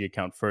the IG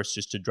account first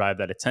just to drive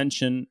that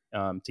attention,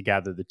 to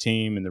gather the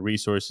team and the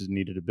resources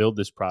needed to build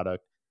this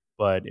product.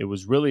 But it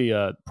was really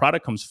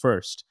product comes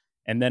first.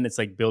 And then it's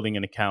like building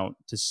an account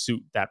to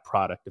suit that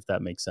product, if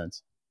that makes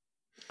sense.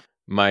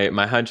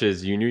 My hunch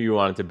is you knew you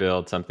wanted to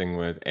build something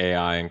with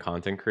AI and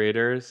content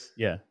creators.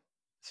 Yeah.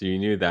 So you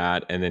knew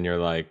that, and then you're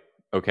like,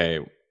 okay,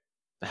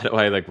 how do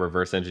I like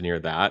reverse engineer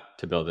that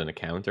to build an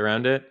account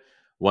around it?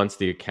 Once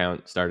the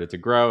account started to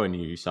grow and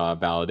you saw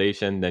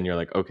validation, then you're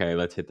like, okay,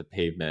 let's hit the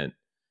pavement,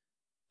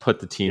 put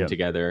the team Yeah.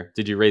 together.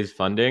 Did you raise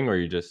funding or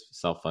you just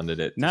self-funded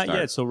it to Not start?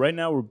 yet. So right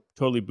now we're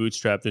totally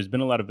bootstrapped. There's been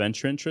a lot of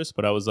venture interest,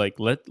 but I was like,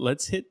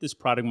 let's hit this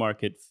product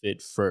market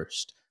fit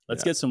first.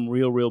 Let's Yeah. get some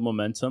real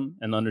momentum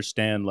and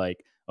understand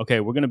like, okay,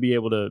 we're going to be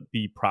able to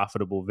be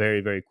profitable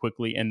very, very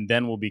quickly, and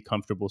then we'll be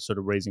comfortable sort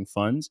of raising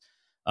funds.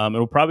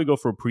 It'll probably go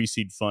for a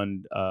pre-seed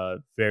fund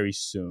very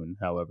soon,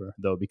 however,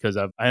 though, because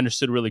I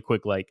understood really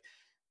quick, like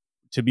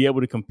to be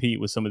able to compete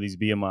with some of these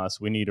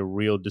BMOS, we need a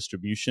real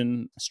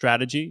distribution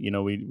strategy. You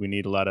know, we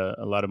need a lot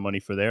of money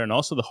for there, and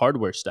also the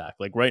hardware stack.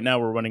 Like right now,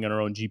 we're running on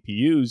our own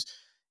GPUs,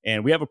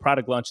 and we have a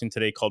product launching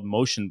today called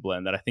Motion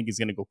Blend that I think is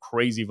going to go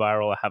crazy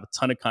viral. I have a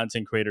ton of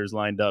content creators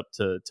lined up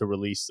to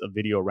release a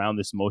video around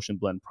this Motion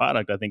Blend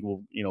product. I think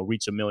we'll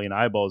reach 1 million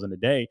eyeballs in a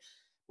day,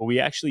 but we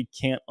actually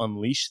can't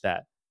unleash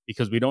that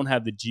because we don't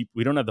have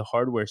the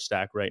hardware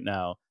stack right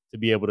now to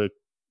be able to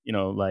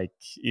like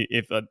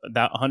if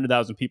that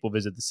 100,000 people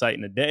visit the site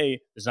in a day,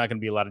 there's not going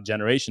to be a lot of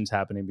generations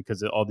happening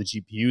because all the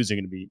GPUs are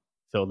going to be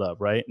filled up,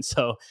 right? And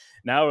so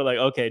now we're like,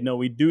 okay, no,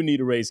 we do need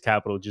to raise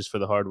capital just for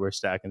the hardware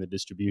stack and the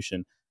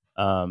distribution,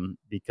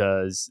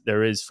 because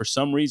for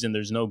some reason,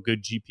 there's no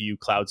good GPU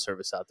cloud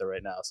service out there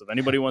right now. So if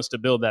anybody wants to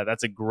build that,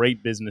 that's a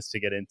great business to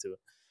get into.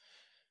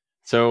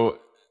 So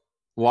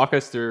walk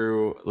us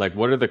through like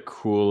what are the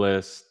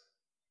coolest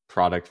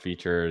product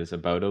features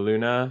about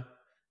Aluna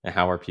and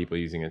how are people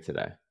using it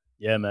today?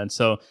 Yeah, man.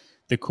 So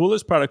the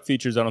coolest product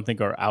features I don't think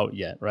are out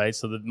yet, right?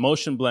 So the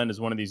Motion Blend is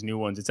one of these new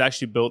ones. It's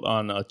actually built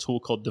on a tool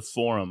called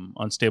Deforum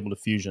on Stable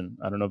Diffusion.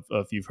 I don't know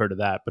if you've heard of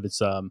that, but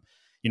it's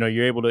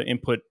you're able to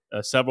input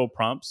several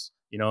prompts,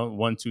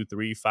 1, 2,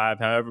 3, 5,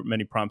 however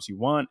many prompts you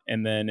want,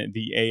 and then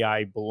the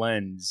AI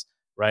blends,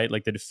 right?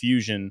 Like the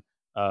diffusion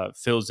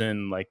fills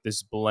in like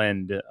this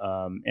blend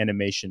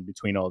animation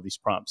between all these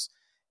prompts.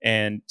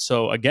 And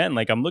so again,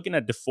 like I'm looking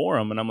at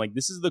Deforum and I'm like,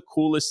 this is the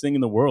coolest thing in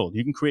the world.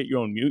 You can create your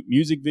own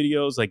music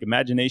videos. Like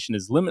imagination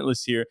is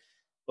limitless here,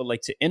 but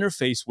like to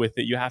interface with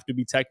it, you have to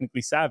be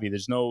technically savvy.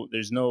 There's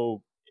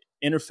no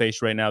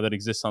interface right now that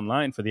exists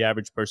online for the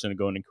average person to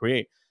go in and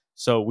create.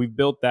 So we've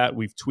built that,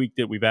 we've tweaked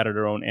it, we've added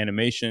our own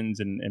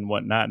animations and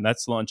whatnot, and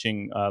that's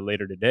launching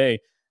later today.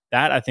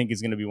 That I think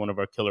is going to be one of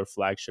our killer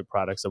flagship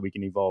products that we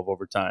can evolve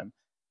over time.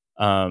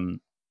 And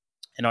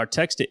our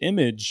text to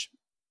image,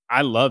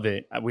 I love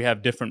it. We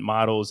have different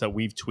models that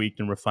we've tweaked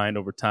and refined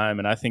over time.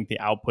 And I think the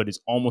output is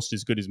almost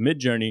as good as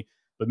Midjourney,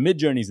 but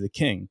Midjourney is the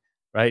king,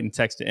 right? In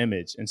text to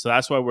image. And so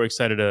that's why we're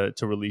excited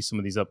to release some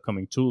of these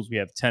upcoming tools. We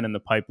have 10 in the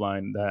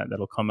pipeline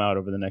that'll come out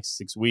over the next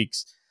 6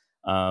 weeks,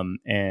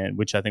 and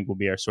which I think will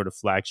be our sort of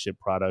flagship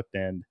product.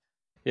 And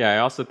yeah, I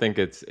also think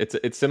it's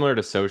similar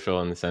to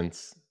social in the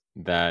sense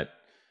that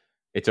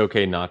it's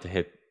okay not to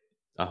hit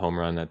a home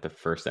run at the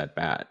first at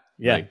bat.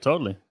 Yeah, like,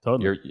 totally.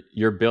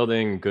 You're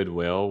building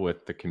goodwill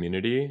with the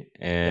community,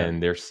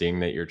 and they're seeing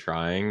that you're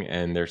trying,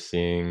 and they're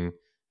seeing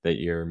that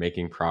you're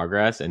making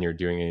progress, and you're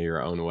doing it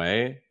your own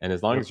way. And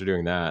as long as you're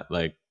doing that,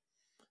 like,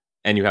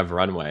 and you have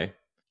runway,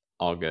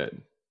 all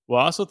good.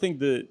 Well, I also think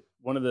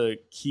one of the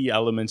key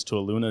elements to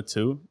Aluna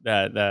too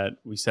that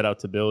we set out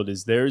to build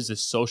is there's a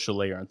social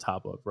layer on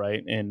top of,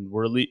 right? And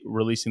we're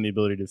releasing the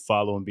ability to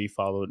follow and be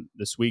followed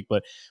this week,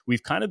 but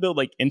we've kind of built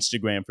like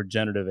Instagram for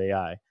generative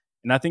AI,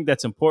 and I think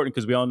that's important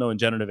because we all know in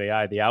generative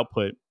AI the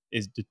output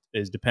is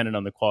dependent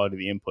on the quality of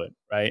the input,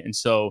 right? And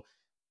so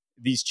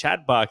these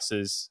chat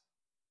boxes,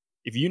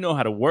 if you know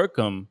how to work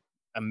them,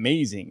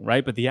 amazing,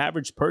 right? But the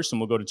average person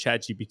will go to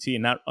ChatGPT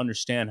and not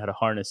understand how to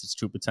harness its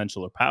true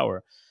potential or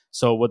power.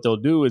 So what they'll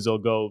do is they'll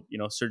go,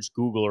 search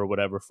Google or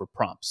whatever for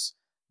prompts.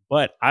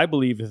 But I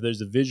believe if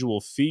there's a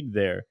visual feed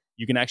there,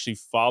 you can actually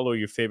follow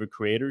your favorite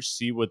creators,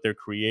 see what they're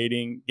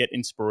creating, get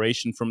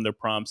inspiration from their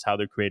prompts, how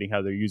they're creating,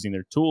 how they're using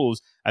their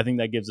tools. I think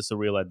that gives us a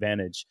real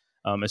advantage,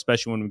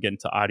 especially when we get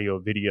into audio,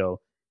 video,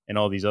 and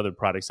all these other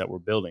products that we're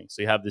building.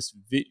 So you have this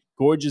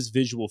gorgeous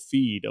visual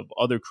feed of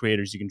other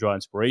creators you can draw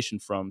inspiration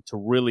from to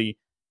really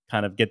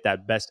kind of get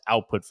that best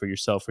output for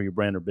yourself or your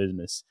brand or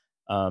business.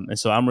 And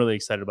so I'm really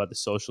excited about the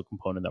social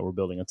component that we're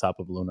building on top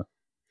of Luna.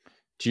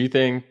 Do you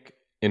think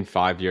in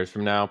 5 years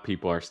from now,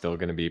 people are still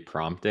going to be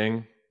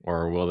prompting,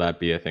 or will that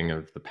be a thing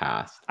of the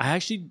past?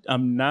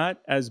 I'm not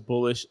as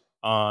bullish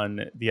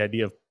on the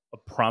idea of a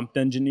prompt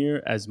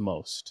engineer as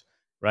most,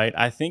 right?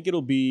 I think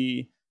it'll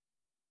be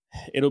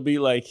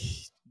like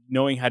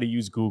knowing how to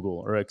use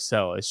Google or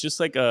Excel. It's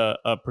just like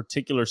a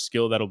particular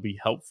skill that'll be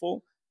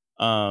helpful.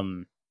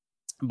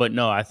 But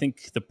no, I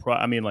think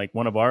like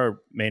one of our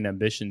main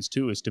ambitions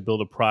too is to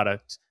build a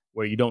product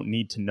where you don't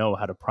need to know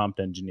how to prompt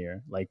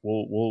engineer. Like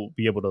we'll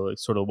be able to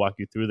sort of walk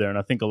you through there. And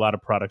I think a lot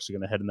of products are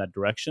going to head in that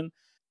direction.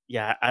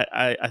 Yeah,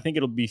 I think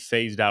it'll be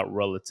phased out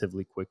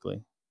relatively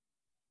quickly.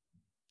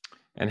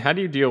 And how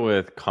do you deal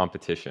with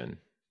competition?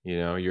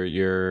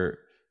 You're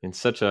in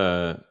such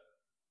a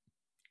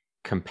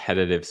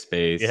competitive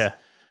space. Yeah.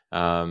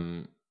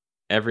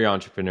 Every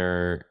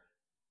entrepreneur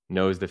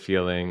knows the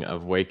feeling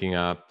of waking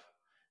up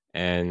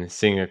and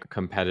seeing a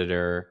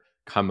competitor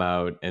come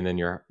out, and then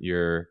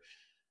your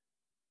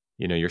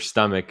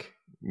stomach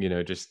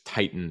just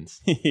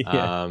tightens.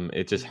 Yeah.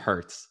 It just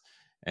hurts.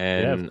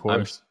 Yeah, of And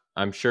course.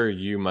 I'm sure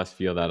you must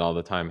feel that all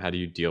the time. How do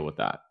you deal with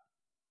that?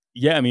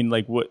 Yeah, I mean,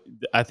 like what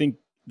I think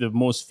the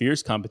most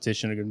fierce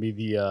competition are going to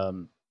be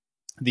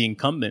the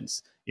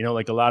incumbents.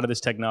 Like a lot of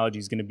this technology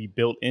is going to be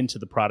built into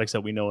the products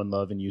that we know and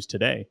love and use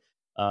today.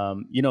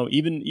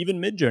 Even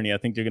Midjourney, I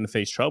think they're going to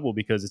face trouble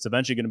because it's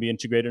eventually going to be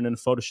integrated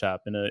into Photoshop,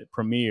 into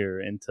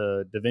Premiere,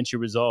 into DaVinci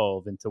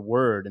Resolve, into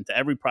Word, into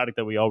every product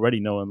that we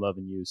already know and love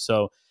and use.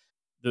 So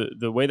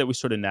the way that we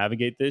sort of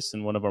navigate this,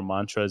 and one of our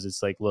mantras is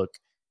like, look,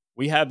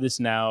 we have this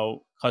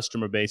now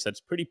customer base that's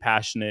pretty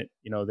passionate.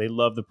 They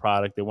love the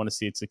product. They want to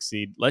see it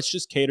succeed. Let's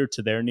just cater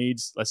to their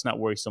needs. Let's not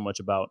worry so much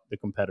about the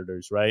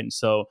competitors, right? And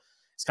so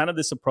it's kind of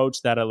this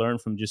approach that I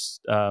learned from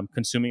just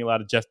consuming a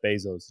lot of Jeff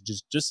Bezos.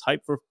 Just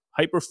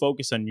hyper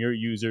focus on your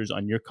users,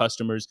 on your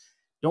customers.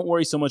 Don't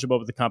worry so much about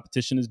what the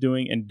competition is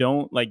doing, and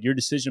don't like your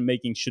decision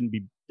making shouldn't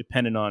be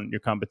dependent on your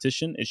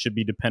competition. It should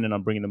be dependent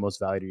on bringing the most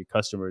value to your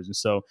customers. And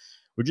so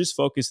we're just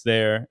focused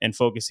there and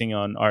focusing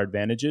on our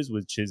advantages,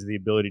 which is the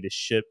ability to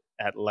ship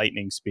at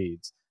lightning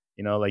speeds.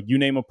 Like you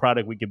name a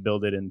product, we could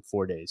build it in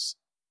 4 days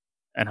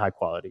and high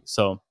quality.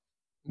 So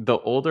the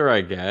older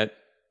I get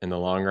and the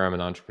longer I'm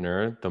an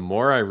entrepreneur, the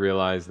more I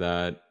realize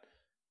that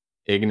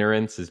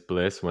ignorance is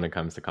bliss when it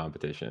comes to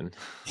competition.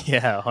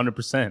 Yeah,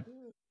 100%.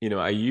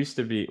 I used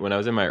to be, when I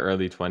was in my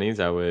early 20s,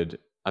 I would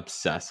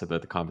obsess about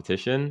the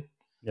competition.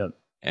 Yep.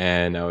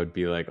 And I would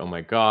be like, oh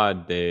my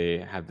God, they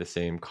have the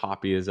same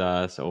copy as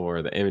us,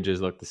 or the images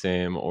look the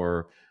same,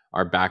 or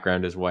our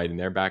background is white and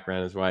their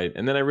background is white.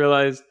 And then I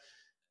realized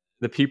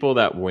the people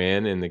that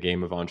win in the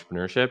game of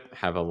entrepreneurship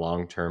have a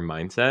long-term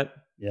mindset.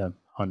 Yeah,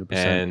 100%.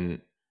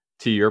 And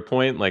to your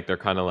point, like they're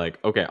kind of like,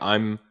 okay,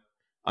 I'm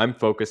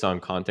focused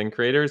on content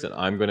creators, and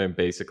I'm going to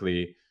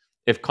basically,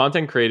 if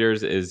content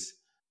creators is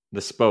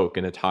the spoke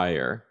in a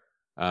tire,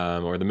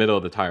 or the middle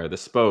of the tire, the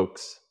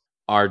spokes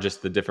are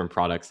just the different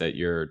products that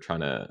you're trying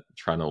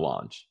to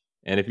launch.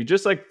 And if you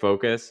just like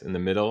focus in the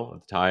middle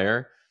of the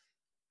tire,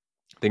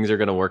 things are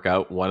going to work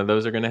out. One of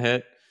those are going to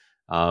hit.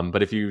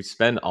 But if you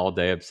spend all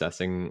day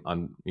obsessing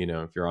on,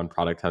 if you're on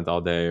Product Hunt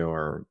all day,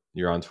 or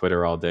you're on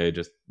Twitter all day,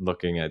 just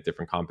looking at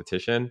different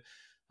competition,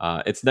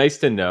 it's nice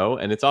to know.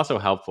 And it's also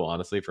helpful,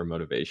 honestly, for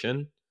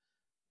motivation.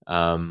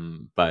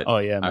 But oh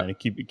yeah, man, it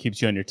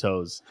keeps you on your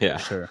toes. Yeah.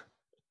 For sure.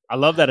 I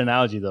love that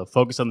analogy though.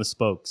 Focus on the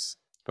spokes.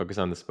 Focus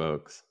on the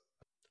spokes.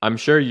 I'm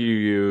sure you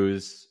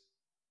use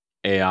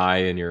AI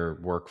in your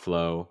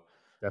workflow.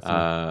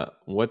 Definitely.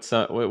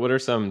 What are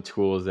some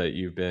tools that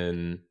you've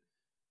been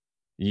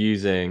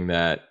using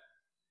that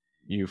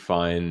you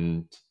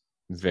find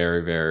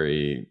very,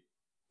 very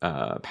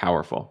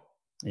powerful?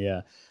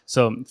 Yeah.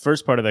 So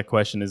first part of that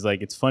question is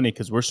like, it's funny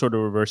because we're sort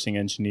of reversing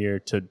engineer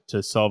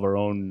to solve our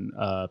own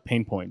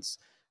pain points,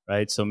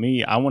 right? So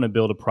I want to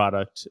build a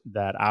product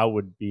that I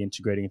would be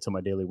integrating into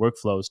my daily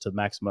workflows to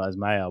maximize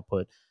my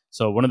output.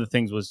 So one of the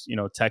things was,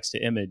 text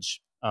to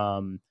image.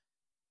 I'm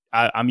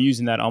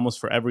using that almost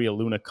for every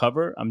Aluna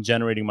cover. I'm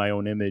generating my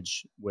own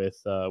image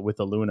with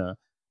Aluna.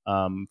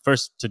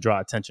 First to draw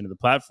attention to the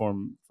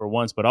platform for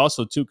once, but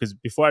also too because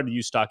before I'd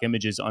use stock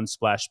images,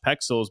 Unsplash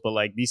Pexels, but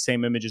like these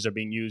same images are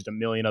being used a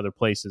million other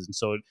places, and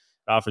so it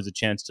offers a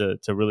chance to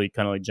really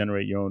kind of like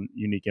generate your own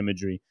unique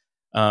imagery.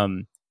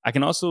 I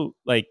can also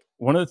like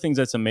one of the things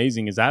that's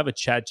amazing is I have a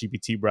Chat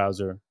GPT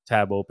browser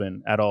tab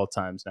open at all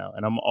times now,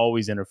 and I'm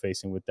always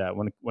interfacing with that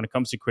when it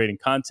comes to creating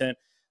content.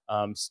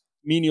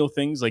 Menial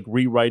things like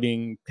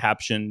rewriting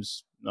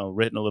captions,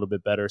 written a little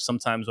bit better.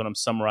 Sometimes when I'm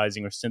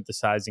summarizing or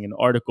synthesizing an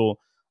article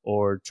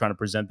or trying to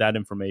present that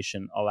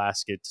information, I'll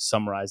ask it to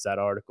summarize that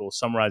article,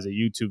 summarize a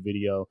YouTube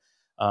video.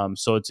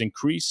 So it's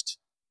increased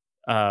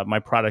my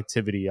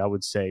productivity, I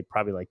would say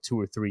probably like 2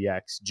 or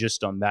 3x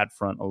just on that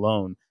front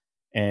alone.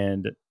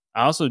 And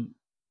I also, it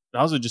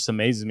also just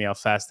amazes me how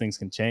fast things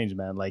can change,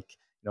 man. Like,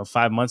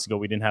 5 months ago,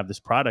 we didn't have this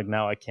product.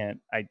 Now I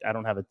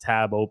don't have a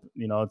tab open,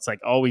 it's like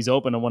always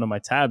open on one of my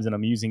tabs and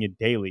I'm using it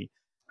daily.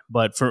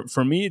 But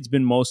for me, it's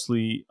been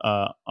mostly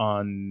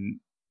on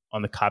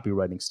the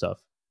copywriting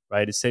stuff,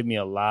 right? It saved me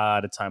a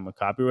lot of time with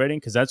copywriting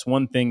because that's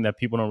one thing that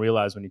people don't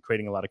realize when you're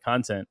creating a lot of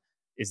content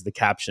is the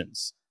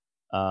captions,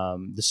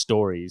 the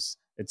stories,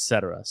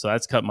 etc. So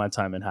that's cut my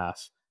time in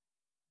half.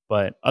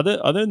 But other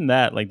than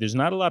that, like there's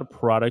not a lot of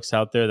products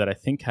out there that I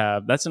think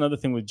have. That's another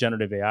thing with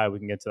generative AI. We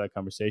can get to that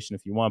conversation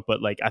if you want. But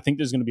like I think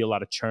there's going to be a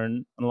lot of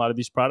churn on a lot of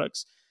these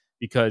products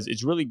because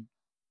it's really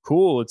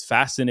cool. It's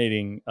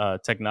fascinating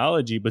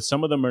technology, but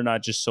some of them are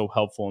not just so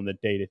helpful in the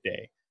day to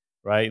day,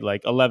 right?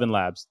 Like 11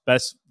 Labs,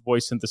 best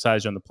voice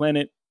synthesizer on the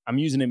planet. I'm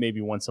using it maybe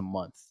once a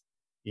month,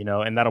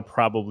 and that'll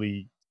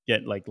probably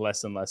get like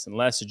less and less and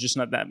less. There's just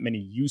not that many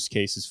use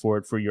cases for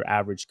it for your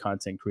average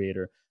content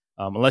creator.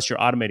 Unless you're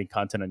automating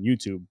content on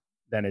YouTube,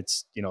 then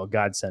it's a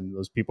godsend.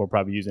 Those people are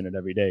probably using it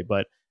every day.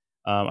 But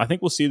I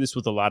think we'll see this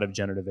with a lot of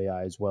generative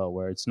AI as well,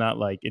 where it's not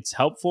like it's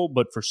helpful,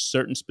 but for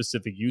certain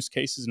specific use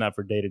cases, not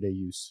for day-to-day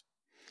use.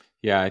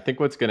 Yeah, I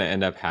think what's going to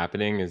end up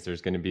happening is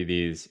there's going to be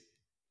these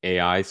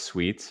AI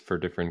suites for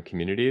different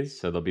communities.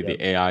 So there'll be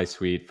the AI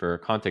suite for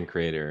content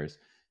creators,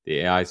 the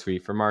AI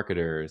suite for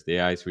marketers, the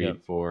AI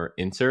suite for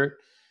insert,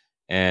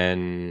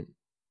 and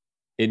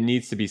it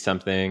needs to be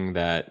something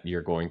that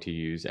you're going to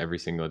use every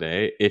single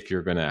day if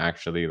you're going to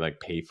actually like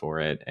pay for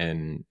it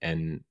and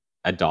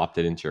adopt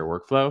it into your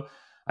workflow.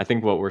 I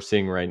think what we're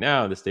seeing right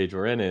now, the stage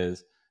we're in,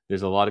 is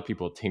there's a lot of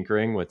people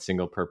tinkering with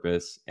single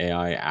purpose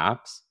AI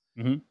apps,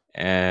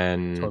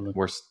 and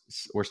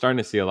we're starting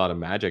to see a lot of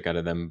magic out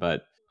of them.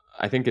 But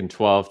I think in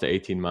 12 to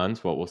 18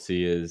 months, what we'll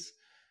see is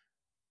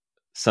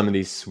some of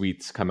these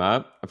suites come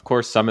up. Of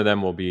course, some of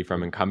them will be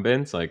from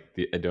incumbents, like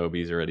the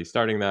Adobe's already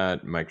starting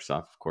that.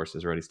 Microsoft, of course,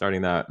 is already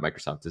starting that.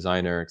 Microsoft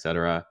Designer,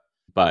 etc.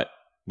 But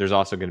there's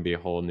also going to be a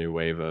whole new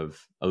wave of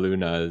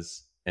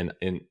Illunas and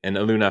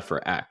Illuna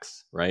for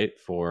X, right?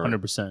 For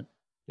 100%.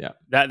 Yeah.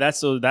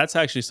 That's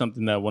actually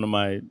something that one of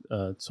my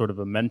sort of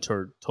a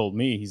mentor told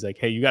me. He's like,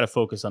 hey, you got to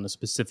focus on a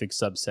specific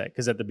subset.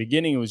 Because at the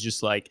beginning, it was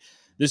just like,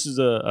 this is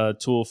a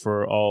tool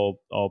for all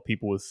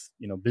people with,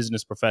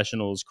 business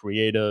professionals,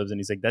 creatives. And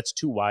he's like, that's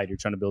too wide. You're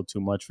trying to build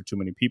too much for too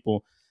many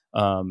people.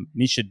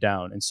 Niche it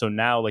down. And so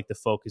now like the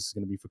focus is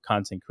going to be for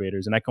content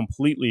creators. And I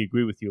completely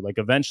agree with you. Like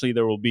eventually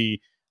there will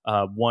be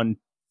one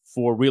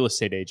for real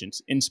estate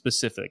agents in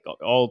specific,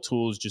 all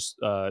tools just,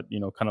 kind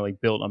of like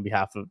built on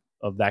behalf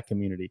of that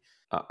community.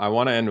 I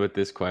want to end with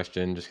this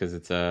question just because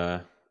it's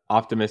a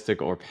optimistic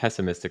or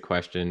pessimistic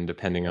question,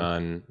 depending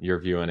on your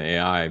view on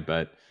AI.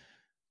 But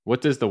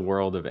what does the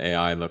world of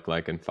AI look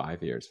like in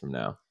 5 years from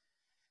now?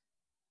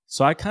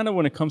 So I kind of,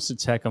 when it comes to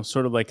tech, I'm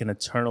sort of like an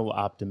eternal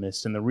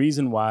optimist. And the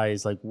reason why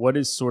is like, what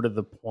is sort of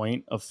the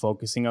point of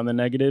focusing on the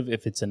negative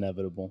if it's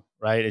inevitable,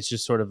 right? It's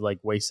just sort of like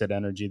wasted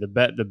energy.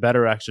 The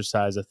better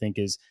exercise, I think,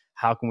 is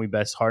how can we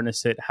best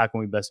harness it? How can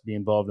we best be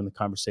involved in the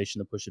conversation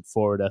to push it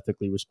forward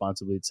ethically,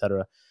 responsibly, et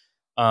cetera?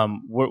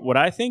 What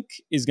I think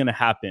is going to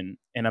happen,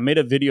 and I made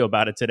a video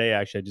about it today,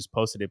 actually, I just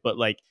posted it, but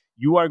like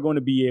you are going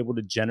to be able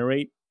to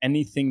generate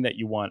anything that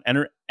you want,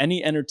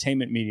 any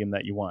entertainment medium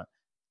that you want,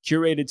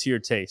 curated to your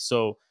taste.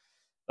 So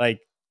like,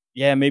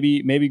 yeah,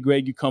 maybe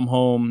Greg, you come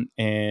home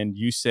and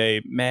you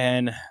say,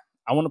 man,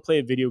 I want to play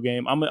a video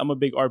game. I'm a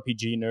big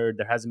RPG nerd.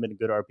 There hasn't been a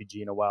good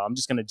RPG in a while. I'm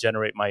just going to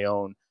generate my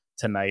own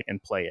tonight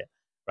and play it.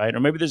 Right? Or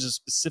maybe there's a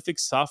specific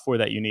software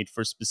that you need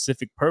for a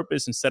specific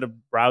purpose. Instead of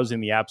browsing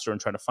the app store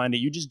and trying to find it,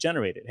 you just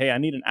generate it. Hey, I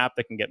need an app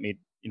that can get me,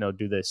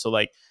 do this. So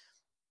like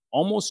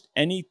almost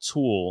any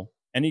tool,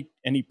 any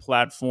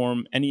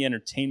platform, any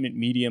entertainment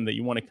medium that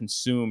you want to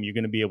consume, you're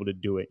going to be able to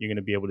do it. You're going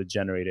to be able to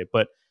generate it.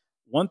 But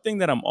one thing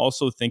that I'm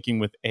also thinking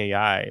with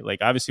AI, like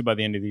obviously by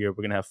the end of the year,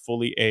 we're going to have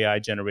fully AI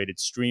generated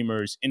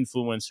streamers,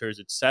 influencers,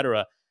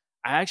 etc.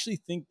 I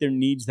actually think there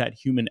needs that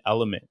human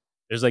element.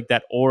 There's like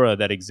that aura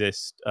that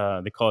exists.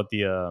 They call it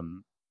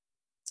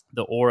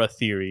the aura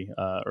theory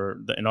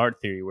an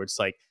art theory, where it's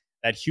like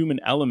that human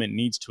element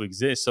needs to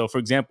exist. So, for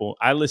example,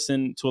 I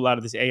listen to a lot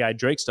of this AI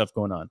Drake stuff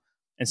going on,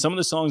 and some of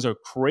the songs are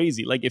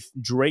crazy. Like if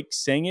Drake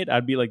sang it,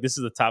 I'd be like, this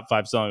is the top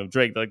 5 song of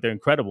Drake. Like they're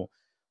incredible.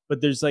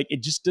 But there's like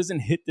it just doesn't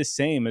hit the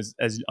same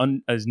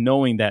as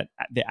knowing that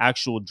the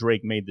actual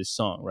Drake made this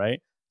song, right?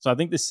 So I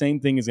think the same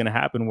thing is going to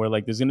happen where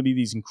like there's going to be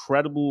these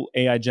incredible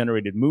AI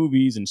generated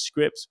movies and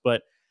scripts,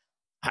 but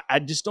I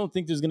just don't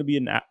think there's going to be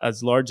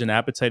as large an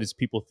appetite as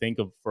people think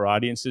of for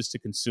audiences to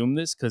consume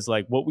this. Because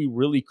like what we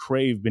really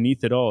crave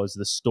beneath it all is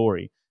the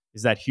story,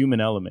 is that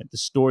human element, the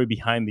story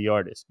behind the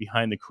artist,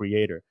 behind the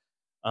creator.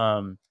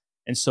 And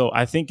so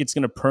I think it's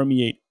going to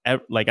permeate.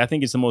 Like I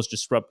think it's the most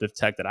disruptive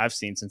tech that I've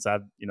seen since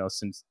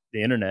since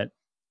the internet.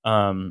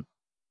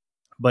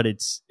 But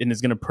it's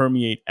going to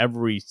permeate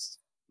every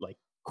like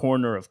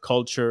corner of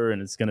culture,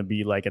 and it's going to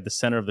be like at the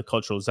center of the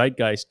cultural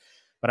zeitgeist.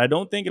 But I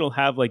don't think it'll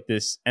have like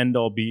this end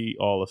all be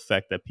all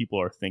effect that people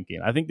are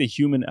thinking. I think the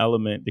human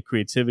element, the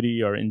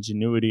creativity or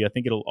ingenuity, I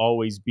think it'll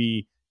always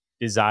be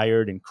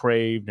desired and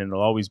craved, and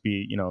it'll always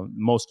be,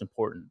 most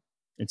important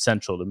and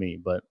central to me.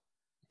 But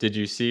did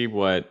you see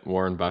what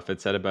Warren Buffett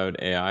said about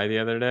AI the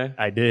other day?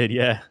 I did,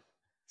 yeah.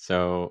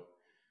 So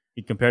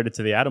he compared it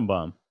to the atom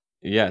bomb.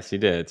 Yes, he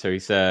did. So he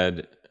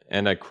said,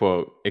 and I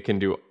quote, "It can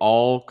do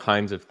all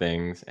kinds of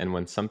things. And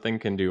when something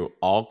can do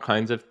all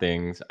kinds of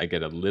things, I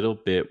get a little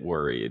bit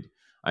worried.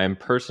 I am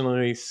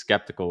personally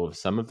skeptical of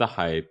some of the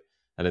hype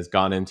that has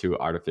gone into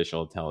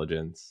artificial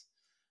intelligence.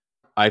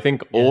 I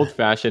think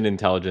old-fashioned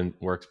intelligence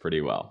works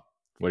pretty well."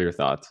 What are your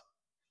thoughts?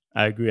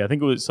 I agree. I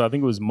think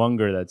it was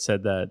Munger that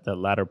said that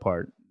latter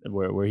part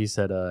where he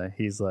said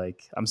he's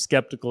like, I'm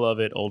skeptical of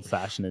it.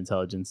 Old-fashioned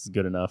intelligence is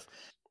good enough.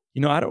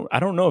 I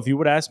don't know. If you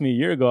would ask me a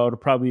year ago, I would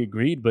have probably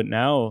agreed. But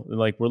now,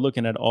 like, we're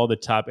looking at all the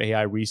top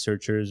AI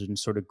researchers and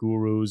sort of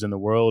gurus in the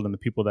world and the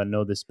people that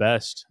know this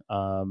best.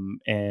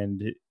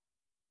 And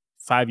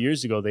 5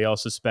 years ago, they all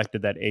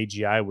suspected that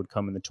AGI would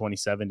come in the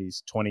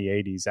 2070s,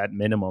 2080s at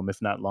minimum,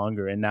 if not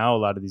longer. And now a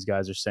lot of these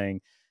guys are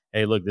saying,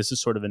 hey, look, this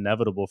is sort of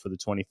inevitable for the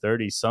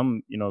 2030s.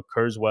 Some,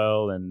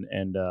 Kurzweil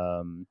and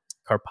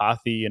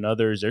Karpathy and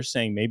others, they're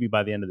saying maybe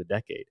by the end of the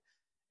decade.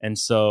 And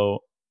so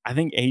I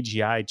think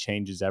AGI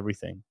changes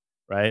everything,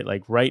 right?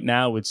 Like right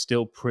now, it's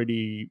still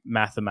pretty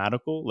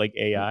mathematical, like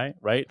AI,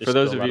 right? For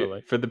those of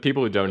you, for the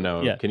people who don't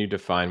know, Can you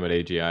define what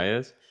AGI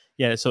is?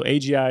 Yeah, so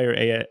AGI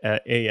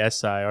or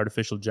ASI,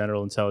 artificial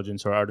general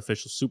intelligence or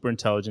artificial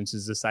superintelligence,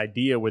 is this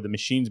idea where the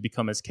machines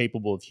become as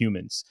capable of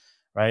humans,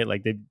 right?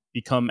 Like they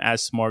become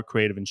as smart,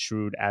 creative, and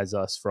shrewd as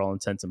us for all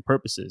intents and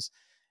purposes.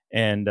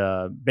 And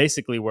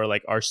basically where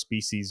like our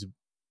species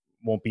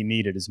won't be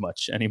needed as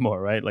much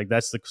anymore, right? Like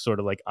that's the sort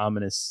of like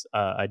ominous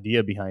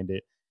idea behind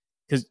it.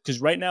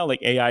 Because right now,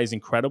 like AI is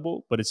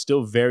incredible, but it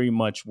still very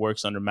much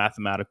works under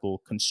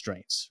mathematical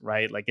constraints,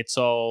 right? Like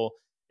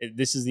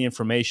this is the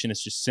information.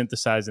 It's just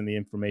synthesizing the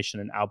information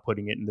and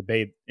outputting it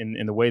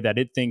in the way that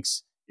it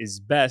thinks is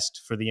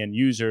best for the end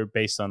user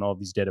based on all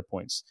these data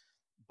points.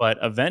 But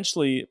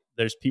eventually,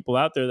 there's people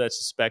out there that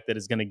suspect that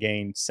it's going to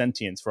gain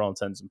sentience for all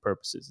intents and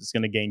purposes. It's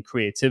going to gain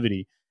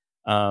creativity.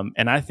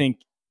 And I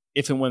think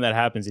if and when that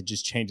happens, it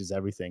just changes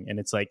everything. And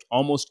it's like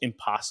almost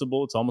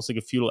impossible. It's almost like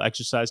a futile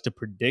exercise to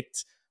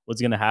predict what's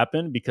going to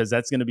happen, because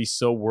that's going to be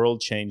so world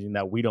changing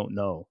that we don't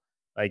know.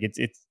 Like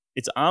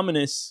it's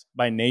ominous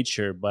by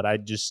nature, but I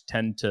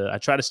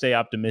try to stay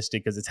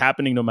optimistic because it's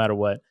happening no matter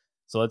what.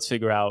 So let's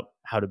figure out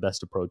how to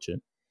best approach it.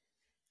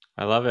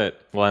 I love it.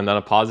 Well, and on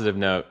a positive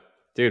note,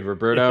 dude,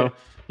 Roberto,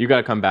 you got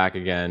to come back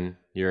again.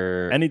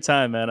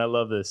 Anytime, man. I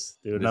love this,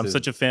 dude. And I'm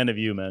such a fan of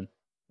you, man.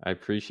 I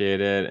appreciate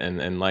it.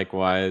 And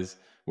likewise,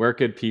 where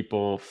could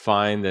people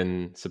find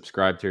and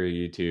subscribe to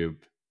your YouTube?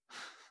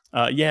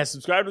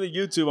 Subscribe to the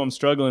YouTube. I'm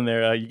struggling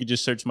there. You could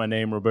just search my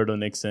name, Roberto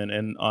Nixon.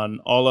 And on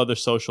all other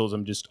socials,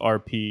 I'm just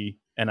RP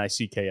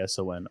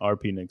Nickson,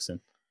 RP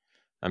Nixon.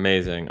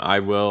 Amazing. I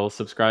will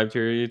subscribe to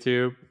your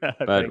YouTube.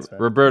 But Thanks,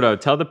 Roberto,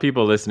 tell the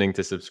people listening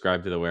to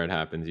subscribe to the Where It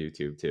Happens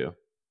YouTube too.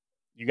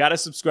 You got to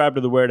subscribe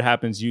to the Where It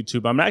Happens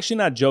YouTube. I'm actually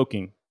not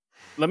joking.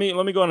 Let me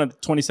go on a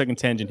 20-second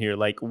tangent here.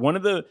 Like one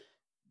of the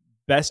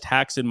best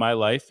hacks in my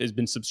life has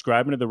been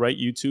subscribing to the right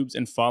YouTubes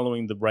and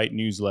following the right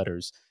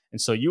newsletters. And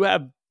so you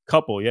have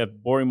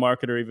Boring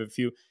Marketer, even a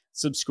few.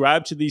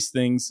 Subscribe to these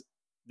things.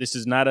 This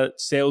is not a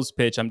sales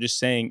pitch. I'm just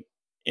saying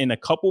in a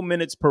couple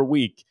minutes per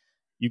week,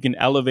 you can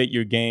elevate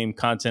your game,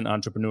 content,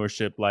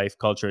 entrepreneurship, life,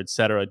 culture,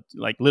 etc.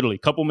 Like literally a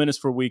couple minutes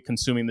per week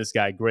consuming this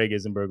guy, Greg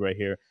Isenberg right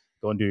here.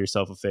 Go and do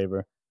yourself a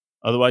favor.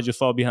 Otherwise, you'll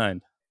fall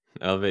behind.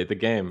 Elevate the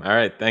game. All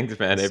right. Thanks,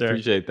 man. Yes, I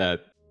appreciate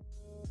that.